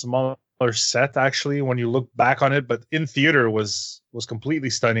was on a smaller set actually when you look back on it, but in theater was completely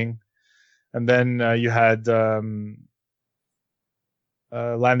stunning. And then you had landing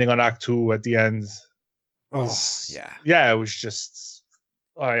on Act 2 at the end. Yeah, it was just,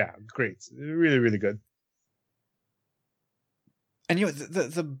 great, really, really good. And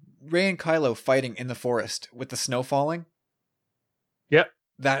the Rey and Kylo fighting in the forest with the snow falling. Yep.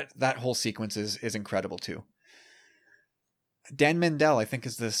 That whole sequence is incredible too. Dan Mendel, I think,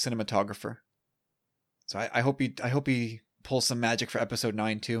 is the cinematographer. So I hope he pulls some magic for episode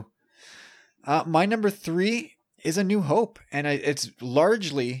 9 too. My number 3 is A New Hope, and it's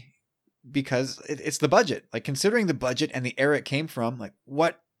largely because it's the budget. Like, considering the budget and the era it came from, like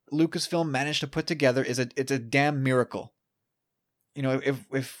what Lucasfilm managed to put together it's a damn miracle. You know,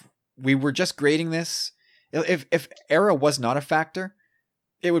 if we were just grading this, if era was not a factor,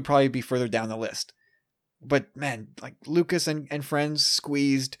 it would probably be further down the list. But man, like Lucas and friends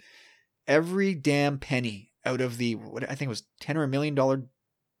squeezed every damn penny out of the, what I think it was $10 or $1 million,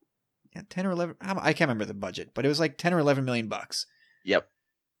 10 or 11. I can't remember the budget, but it was like 10 or 11 million bucks. Yep.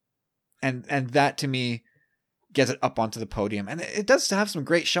 And that to me gets it up onto the podium, and it does have some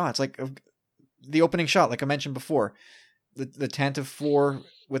great shots, like the opening shot, like I mentioned before, the Tantive 4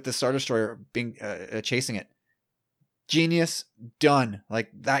 with the Star Destroyer being chasing it. Genius, done. Like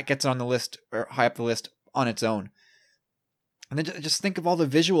that gets on the list, or high up the list on its own. And then just think of all the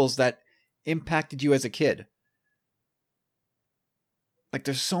visuals that impacted you as a kid. Like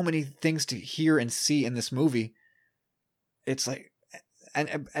there's so many things to hear and see in this movie. It's like,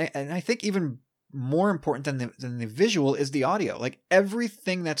 and I think even more important than the visual is the audio. Like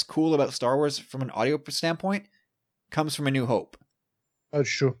everything that's cool about Star Wars from an audio standpoint comes from A New Hope. That's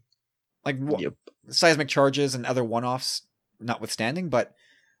true. Like Yep. seismic charges and other one-offs notwithstanding, but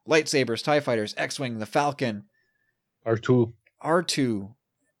lightsabers, TIE fighters, X-Wing, the Falcon, R2,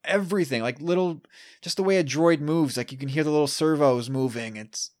 everything, like just the way a droid moves, like you can hear the little servos moving.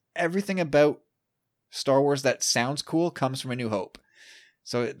 It's everything about Star Wars that sounds cool comes from A New Hope.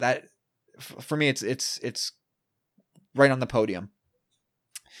 So that, for me, it's right on the podium.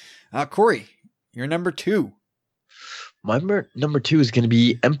 Corey, you're number 2. My number 2 is going to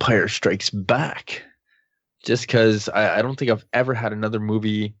be Empire Strikes Back. Just because I don't think I've ever had another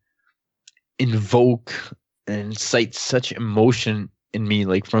movie invoke and incite such emotion in me,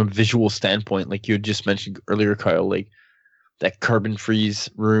 like from a visual standpoint, like you had just mentioned earlier, Kyle, like that carbon freeze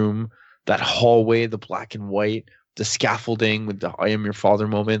room, that hallway, the black and white, the scaffolding with the I am your father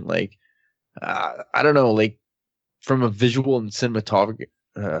moment. Like, I don't know, like from a visual and cinematography,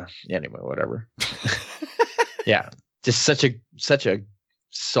 anyway, whatever. Yeah. Just such a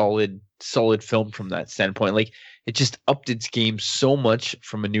solid film from that standpoint. Like it just upped its game so much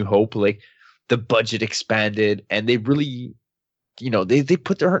from A New Hope. Like the budget expanded and they really, they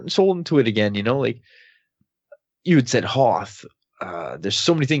put their heart and soul into it again, like you had said Hoth. There's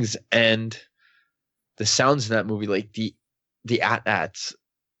so many things, and the sounds in that movie, like the AT-ATs,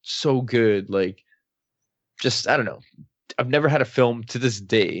 so good. Like just, I don't know. I've never had a film to this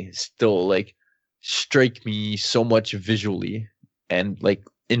day still like strike me so much visually and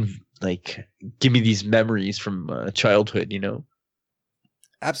give me these memories from childhood,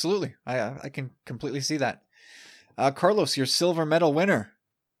 Absolutely. I can completely see that. Carlos, your silver medal winner.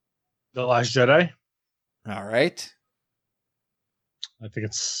 The Last Jedi. All right. I think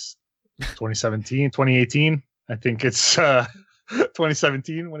it's 2017, 2018. I think it's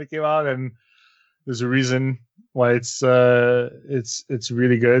 2017 when it came out, and there's a reason why it's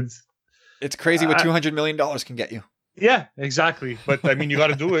really good. It's crazy what $200 million can get you. Yeah, exactly. But I mean, you got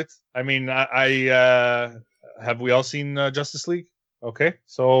to do it. I mean, have we all seen Justice League? Okay,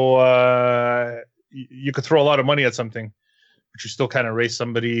 so you could throw a lot of money at something, but you still can't erase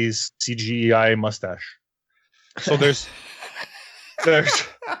somebody's CGI mustache. So there's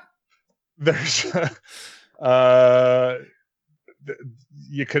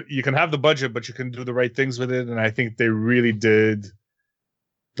you can have the budget, but you can do the right things with it, and I think they really did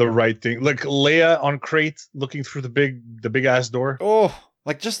the right thing. Like Leia on Crate looking through the big ass door. Oh,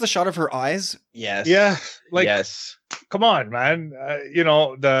 like just the shot of her eyes. Yes. Yeah. Like, yes. Come on, man.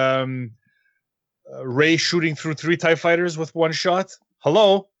 The Rey shooting through 3 TIE fighters with one shot.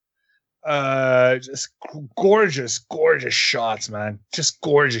 Hello. Just gorgeous shots, man. Just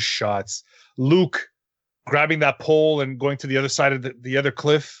gorgeous shots. Luke grabbing that pole and going to the other side of the other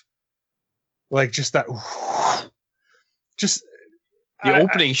cliff. Like just that. Just the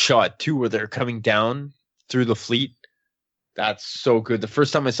opening shot too, where they're coming down through the fleet. That's so good. The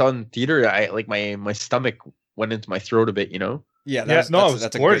first time I saw it in theater, I like my stomach went into my throat a bit. Yeah, that's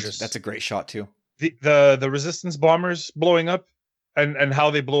gorgeous. That's a great shot too. The Resistance bombers blowing up, and how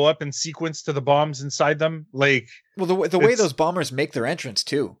they blow up in sequence to the bombs inside them. Like, well, the way those bombers make their entrance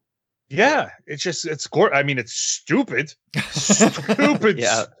too. Yeah, it's gorgeous. I mean, it's stupid,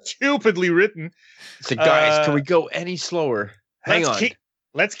 yeah. Stupidly written. So guys, can we go any slower? Hang on.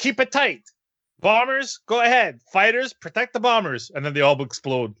 Let's keep it tight. Bombers, go ahead. Fighters, protect the bombers, and then they all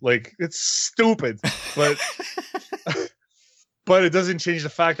explode. Like, it's stupid, but but it doesn't change the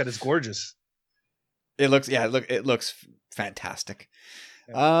fact that it's gorgeous. It looks fantastic.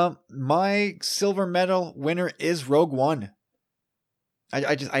 Yeah. My silver medal winner is Rogue One.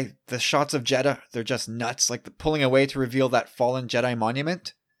 The shots of Jedha, they're just nuts. Like the pulling away to reveal that fallen Jedi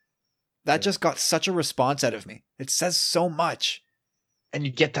monument. That just got such a response out of me. It says so much. And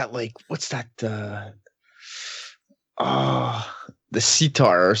you get that, like, what's that? The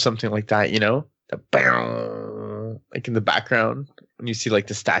sitar or something like that, the bang, like in the background when you see like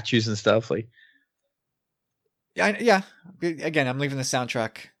the statues and stuff. Like, yeah. Again, I'm leaving the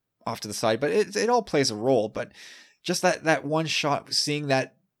soundtrack off to the side, but it all plays a role. But just that one shot, seeing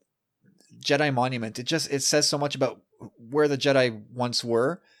that Jedi monument, it says so much about where the Jedi once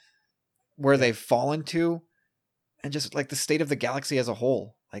were, where they've fallen to, and just like the state of the galaxy as a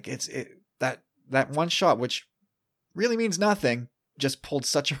whole. Like that one shot, which really means nothing, just pulled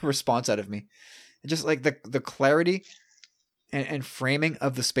such a response out of me. And just like the clarity and framing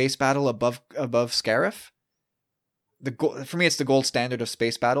of the space battle above Scarif. For me, it's the gold standard of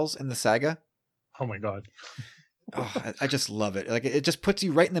space battles in the saga. Oh my god. I just love it. Like it just puts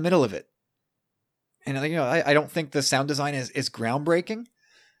you right in the middle of it. And I don't think the sound design is groundbreaking,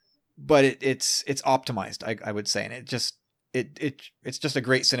 but it's optimized, I would say, and it's just a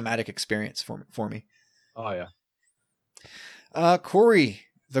great cinematic experience for me. Oh yeah. Corey,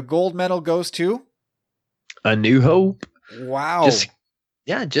 the gold medal goes to A New Hope. Wow.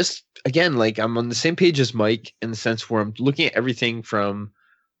 Just again, like I'm on the same page as Mike in the sense where I'm looking at everything from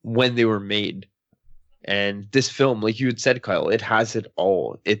when they were made. And this film, like you had said, Kyle, it has it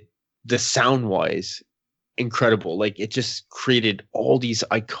all. The sound wise, incredible. Like it just created all these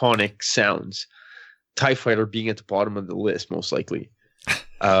iconic sounds. TIE Fighter being at the bottom of the list, most likely.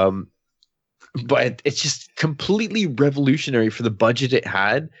 But it's just completely revolutionary for the budget it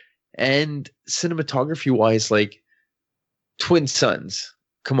had. And cinematography wise, like Twin Suns.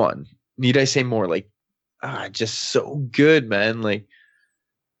 Come on. Need I say more? Like, just so good, man. Like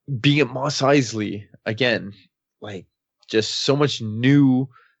being at Mos Eisley again, like just so much new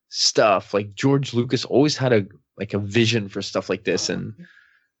stuff. Like George Lucas always had a vision for stuff like this, and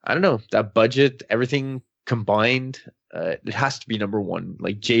I don't know, that budget, everything combined, it has to be number one.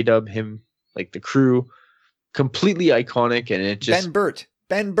 Like J-Dub, him, like the crew, completely iconic, and it just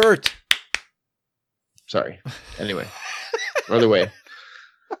Ben Burt. Sorry. Anyway, other way.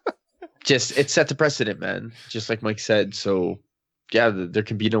 Just it set the precedent, man. Just like Mike said. So yeah, there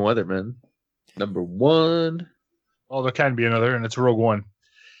can be no other, man. Number one. Well, there can be another, and it's Rogue One.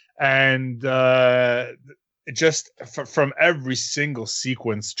 And just from every single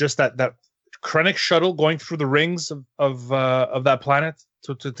sequence, just that Krennic shuttle going through the rings of that planet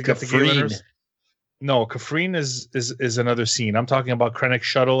to get the Galen. No, Kafrene is another scene. I'm talking about Krennic's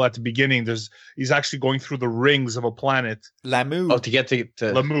shuttle at the beginning. He's actually going through the rings of a planet. Lamu. Oh, to get to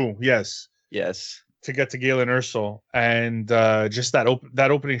Lamu, yes. Yes. To get to Galen Erso. And just that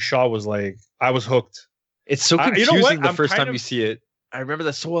opening shot was like, I was hooked. It's so confusing you know what? the I'm first kind time of- you see it. I remember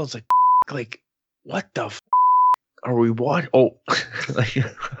that so well. It's like what the are we watching? Oh, like,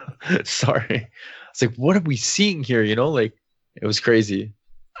 sorry. It's like, what are we seeing here? You know, like it was crazy.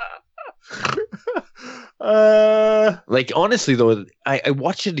 Like honestly though, I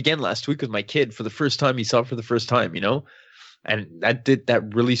watched it again last week with my kid for the first time. He saw it for the first time, you know, and that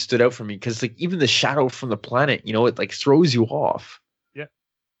really stood out for me because like even the shadow from the planet, you know, it like throws you off. Yeah.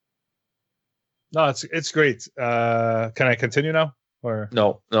 No, it's great. Can I continue now? Or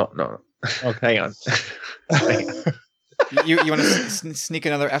No. okay. Hang on. You want to sneak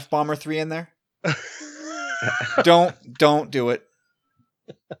another F-bomb or 3 in there? Don't do it.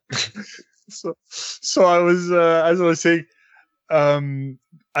 So I was as I was saying, I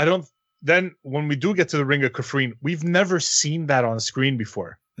don't. Then when we do get to the Ring of Kafrene, we've never seen that on screen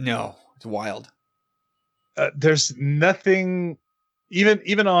before. No, it's wild. There's nothing,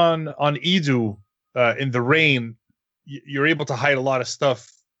 even on Edu, in the rain, you're able to hide a lot of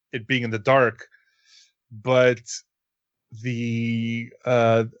stuff. It being in the dark, but the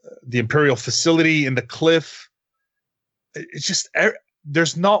Imperial facility in the cliff, it's just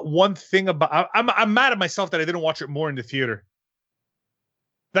there's not one thing about. I'm mad at myself that I didn't watch it more in the theater.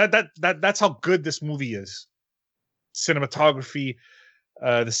 That's how good this movie is. Cinematography,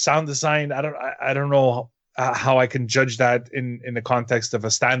 the sound design. I don't know how I can judge that in the context of a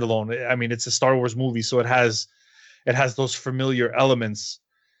standalone. I mean, it's a Star Wars movie, so it has those familiar elements.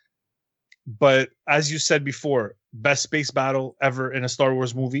 But as you said before, best space battle ever in a Star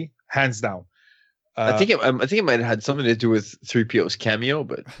Wars movie, hands down. I think it might have had something to do with 3PO's cameo,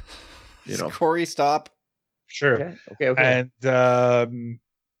 but you know, Corey, stop. Sure. Okay. And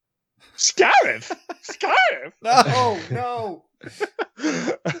Scarif. No.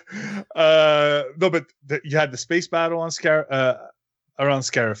 No, but you had the space battle on around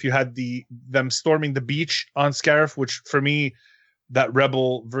Scarif. You had them storming the beach on Scarif, which for me, that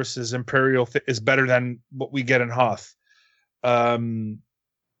Rebel versus Imperial is better than what we get in Hoth.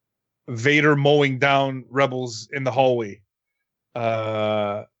 Vader mowing down rebels in the hallway.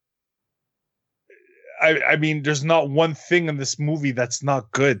 I mean, there's not one thing in this movie that's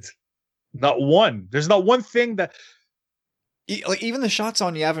not good. Not one. There's not one thing that. Like even the shots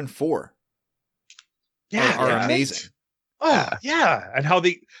on Yavin 4 are amazing. Oh yeah, and how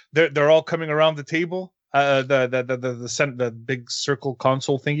they're all coming around the table. The big circle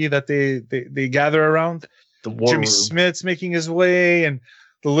console thingy that they gather around. The war Jimmy room. Smith's making his way, and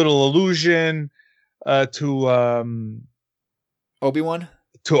the little allusion to Obi-Wan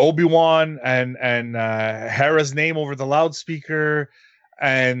and Hera's name over the loudspeaker,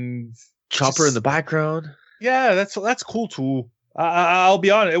 and Chopper in the background. Yeah, that's cool too. I'll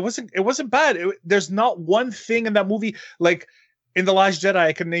be honest, it wasn't bad. There's not one thing in that movie, like in The Last Jedi,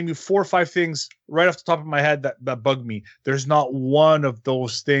 I can name you 4 or 5 things right off the top of my head that bug me. There's not one of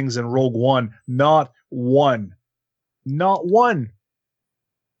those things in Rogue One. Not one.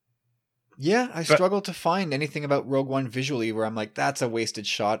 Yeah, I struggle to find anything about Rogue One visually where I'm like, that's a wasted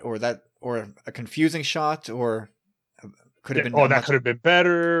shot, or a confusing shot, or could have been. Oh, that could have been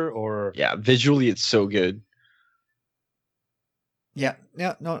better, or yeah, visually it's so good. Yeah,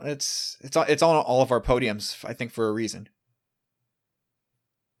 no, it's on all of our podiums, I think, for a reason.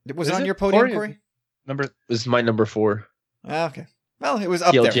 Was it on your podium, Corey? This is my number 4. Okay. Well, it was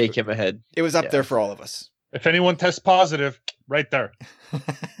up TLJ there. came ahead. It was up there for all of us. If anyone tests positive, right there.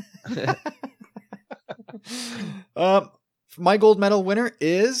 My gold medal winner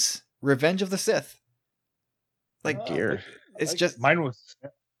is Revenge of the Sith. Like, dear. It's just mine was.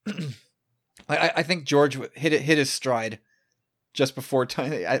 I think George hit his stride just before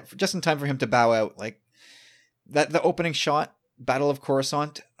time, just in time for him to bow out. Like that, the opening shot, Battle of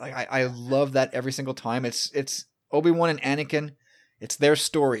Coruscant. I love that every single time. It's Obi-Wan and Anakin. It's their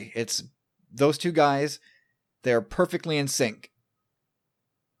story. It's those two guys. They're perfectly in sync.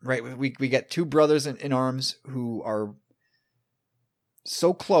 Right? We get two brothers in arms who are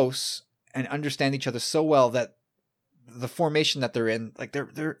so close and understand each other so well that the formation that they're in, like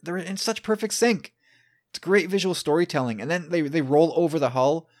they're in such perfect sync. It's great visual storytelling, and then they roll over the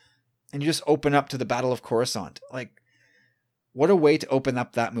hull, and you just open up to the Battle of Coruscant. Like, what a way to open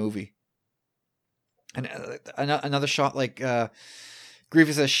up that movie! And another shot, like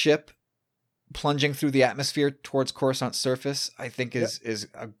Grievous's ship plunging through the atmosphere towards Coruscant's surface, I think is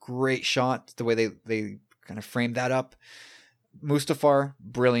a great shot. The way they kind of framed that up. Mustafar,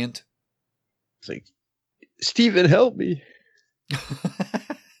 brilliant. It's like, Steven, help me.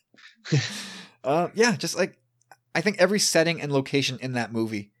 Yeah, just like I think every setting and location in that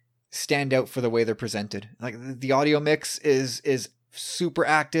movie stand out for the way they're presented. Like the audio mix is super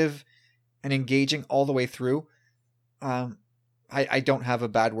active and engaging all the way through. I don't have a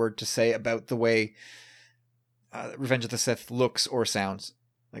bad word to say about the way Revenge of the Sith looks or sounds.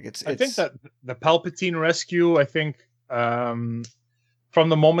 Like I think that the Palpatine rescue, I think, from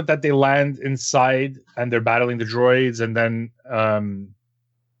the moment that they land inside and they're battling the droids, and then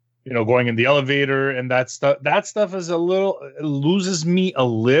going in the elevator and that stuff is a little, it loses me a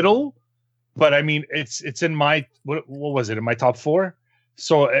little. But I mean, it's in my what was it, in my top 4?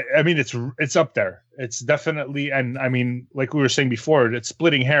 So I mean, it's up there. It's definitely, and I mean, like we were saying before, it's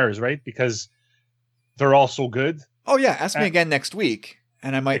splitting hairs, right? Because they're all so good. Oh yeah, ask me again next week,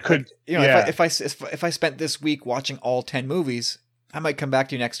 and I might if I spent this week watching all 10 movies, I might come back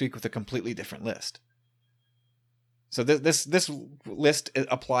to you next week with a completely different list. So this list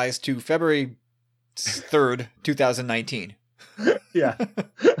applies to February 3rd, 2019. Yeah.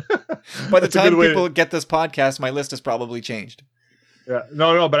 By the time people get this podcast, my list has probably changed. Yeah,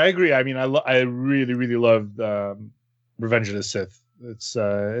 no, but I agree. I mean, I really, really loved Revenge of the Sith.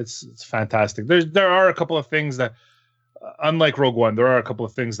 It's fantastic. There are a couple of things that, unlike Rogue One, there are a couple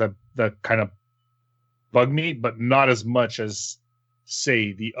of things that kind of bug me, but not as much as,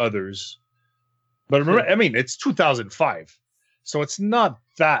 say, the others. But remember, I mean, it's 2005, so it's not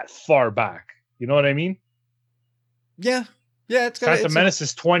that far back. You know what I mean? Yeah. It's got Phantom Menace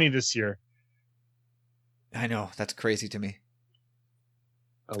is 20 this year. I know, that's crazy to me.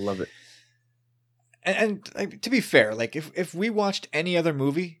 I love it. And to be fair, like if we watched any other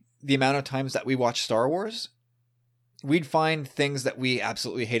movie, the amount of times that we watch Star Wars, we'd find things that we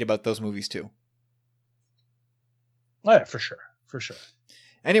absolutely hate about those movies too. Oh yeah, for sure.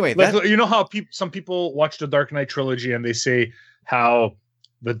 Anyway, like, you know how some people watch the Dark Knight trilogy and they say how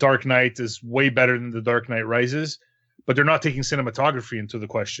the Dark Knight is way better than the Dark Knight Rises, but they're not taking cinematography into the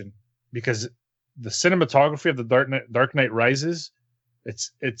question, because the cinematography of the Dark Knight Rises,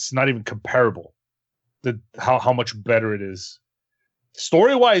 it's not even comparable. How much better it is.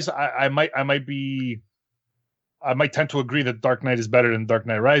 Story wise, I might tend to agree that Dark Knight is better than Dark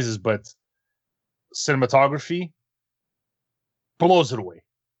Knight Rises, but cinematography blows it away,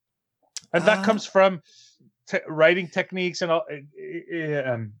 and that comes from writing techniques and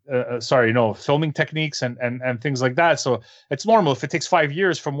filming techniques and things like that. So it's normal if it takes 5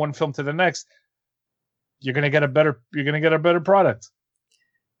 years from one film to the next, you're gonna get a better product.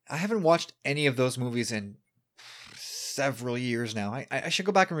 I haven't watched any of those movies in several years now. I should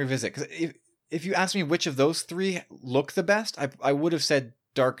go back and revisit, because if you asked me which of those 3 look the best, I would have said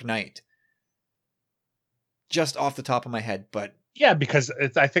Dark Knight, just off the top of my head. But yeah, because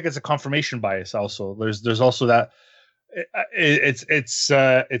I think it's a confirmation bias. Also, there's also that it's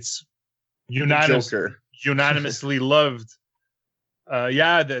unanimously loved.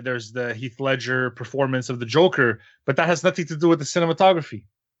 There's the Heath Ledger performance of the Joker, but that has nothing to do with the cinematography.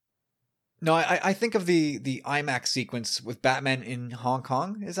 No, I think of the IMAX sequence with Batman in Hong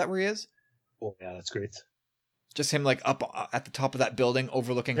Kong. Is that where he is? Oh yeah, that's great. Just him like up at the top of that building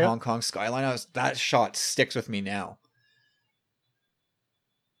overlooking Hong Kong skyline. That shot sticks with me now.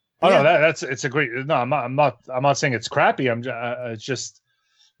 Oh yeah. No, it's a great. No, I'm not saying it's crappy. It's just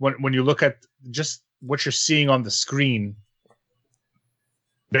when you look at just what you're seeing on the screen,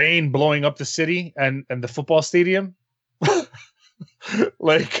 Bane blowing up the city and the football stadium.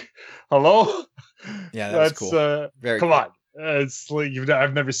 Like, hello? Yeah, that's cool. Very come cool. On. It's like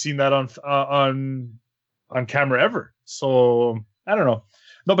I've never seen that on camera ever. So I don't know.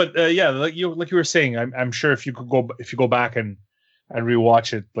 No, but like you were saying, I'm sure if you go back and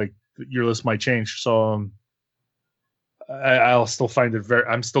rewatch it, like your list might change. So I'll still find it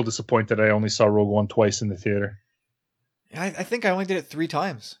I'm still disappointed I only saw Rogue One twice in the theater. I think I only did it 3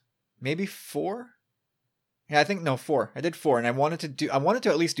 times, maybe 4. Yeah, I think 4. I did 4, and I wanted to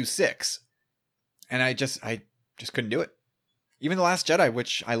at least do 6, and I just couldn't do it. Even The Last Jedi,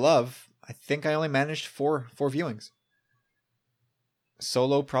 which I love, I think I only managed 4 viewings.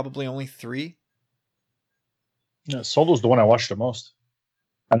 Solo probably only 3. Yeah, Solo's the one I watched the most,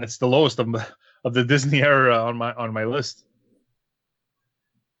 and it's the lowest of the Disney era on my list.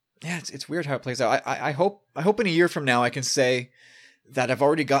 Yeah, it's weird how it plays out. I hope in a year from now I can say that I've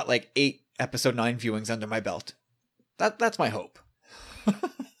already got like 8 episode 9 viewings under my belt. That's my hope.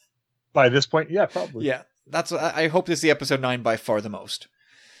 By this point, yeah, probably. Yeah, I hope this is the episode 9 by far the most.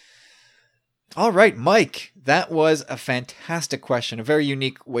 All right, Mike, that was a fantastic question. A very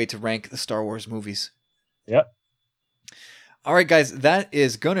unique way to rank the Star Wars movies. Yep. All right, guys, that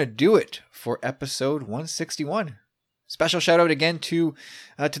is going to do it for episode 161. Special shout out again to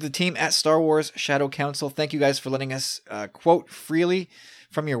the team at Star Wars Shadow Council. Thank you guys for letting us quote freely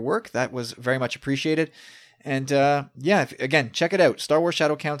from your work. That was very much appreciated. And again, check it out, Star Wars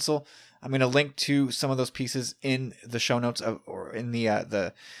Shadow Council. I'm going to link to some of those pieces in the show notes or in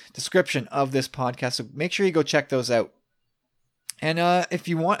the description of this podcast. So make sure you go check those out. And if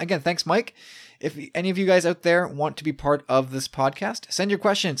you want, again, thanks, Mike. If any of you guys out there want to be part of this podcast, send your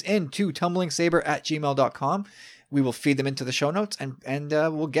questions in to tumblingsaber@gmail.com. We will feed them into the show notes and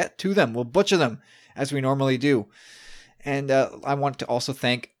we'll get to them. We'll butcher them as we normally do. And I want to also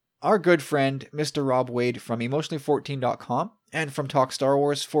thank our good friend, Mr. Rob Wade from emotionally14.com and from Talk Star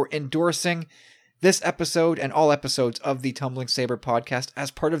Wars for endorsing this episode and all episodes of the Tumbling Saber podcast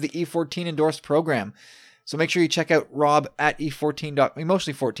as part of the E14 endorsed program. So make sure you check out Rob at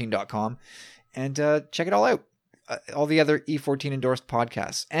emotionally14.com and check it all out. All the other E14 endorsed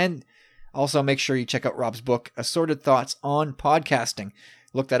podcasts. And also make sure you check out Rob's book, Assorted Thoughts on Podcasting.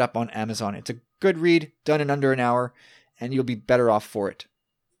 Look that up on Amazon. It's a good read, done in under an hour, and you'll be better off for it.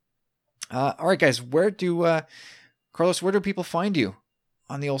 All right, guys, Carlos, where do people find you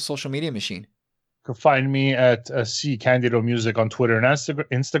on the old social media machine? You can find me at C Candido Music on Twitter and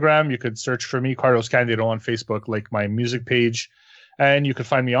Instagram. You could search for me, Carlos Candido, on Facebook, like my music page. And you can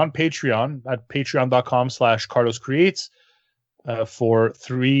find me on Patreon at patreon.com/Carlos Creates. For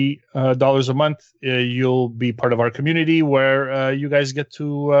 $3 a month, you'll be part of our community where you guys get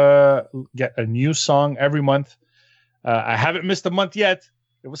to get a new song every month. I haven't missed a month yet.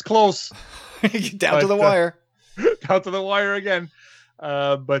 It was close. Down to the wire. Down to the wire again.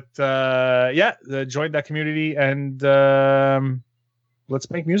 Join that community and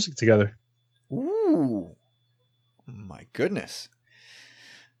let's make music together. Ooh, my goodness.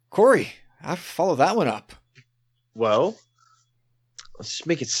 Corey, how to follow that one up? Well, let's just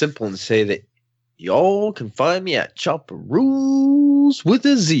make it simple and say that y'all can find me at Chopper Rules with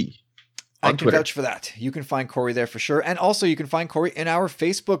a Z on I can Twitter. vouch for that. You can find Corey there for sure. And also you can find Corey in our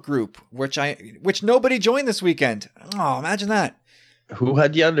Facebook group, which nobody joined this weekend. Oh, imagine that. Who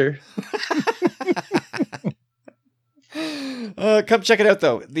had you under? Come check it out,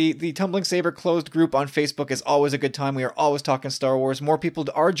 though. The Tumbling Saber closed group on Facebook is always a good time. We are always talking Star Wars. More people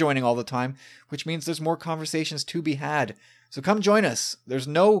are joining all the time, which means there's more conversations to be had. So come join us. There's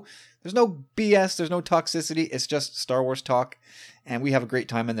no BS. There's no toxicity. It's just Star Wars talk, and we have a great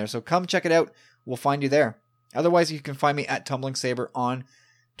time in there. So come check it out. We'll find you there. Otherwise, you can find me at Tumbling Saber on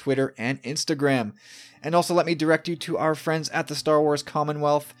Twitter and Instagram. And also let me direct you to our friends at the Star Wars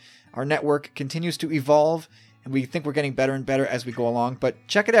Commonwealth. Our network continues to evolve, and we think we're getting better and better as we go along. But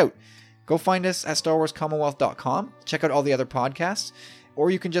check it out. Go find us at StarWarsCommonwealth.com. Check out all the other podcasts. Or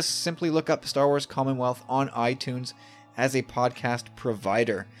you can just simply look up Star Wars Commonwealth on iTunes as a podcast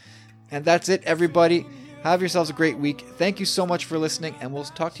provider. And that's it, everybody. Have yourselves a great week. Thank you so much for listening, and we'll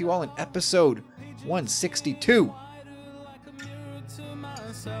talk to you all in episode 162.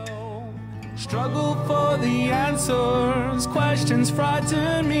 Struggle for the answers, questions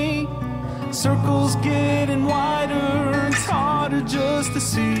frighten me. Circles getting wider, it's harder just to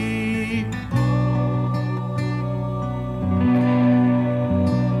see.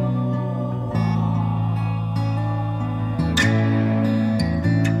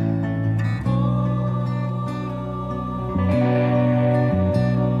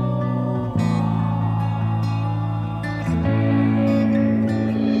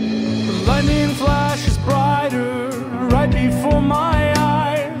 Lightning flashes brighter right before my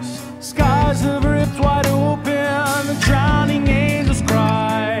eyes. Skies have ripped wide open, the drowning angels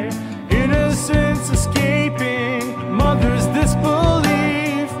cry. Innocence escaping, mother's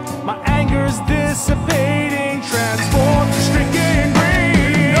disbelief. My anger's dissipating, transformed to stricken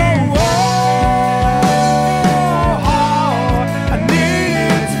grief. Oh, I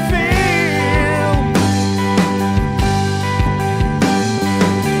needed to feel.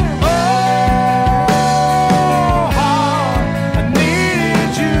 I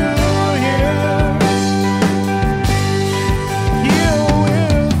needed you here with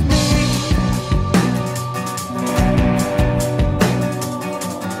me.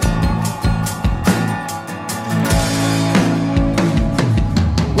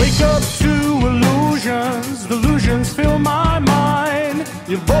 Wake up to illusions, delusions fill my mind.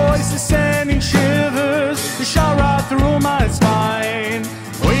 Your voice is sending shivers, you shot right through my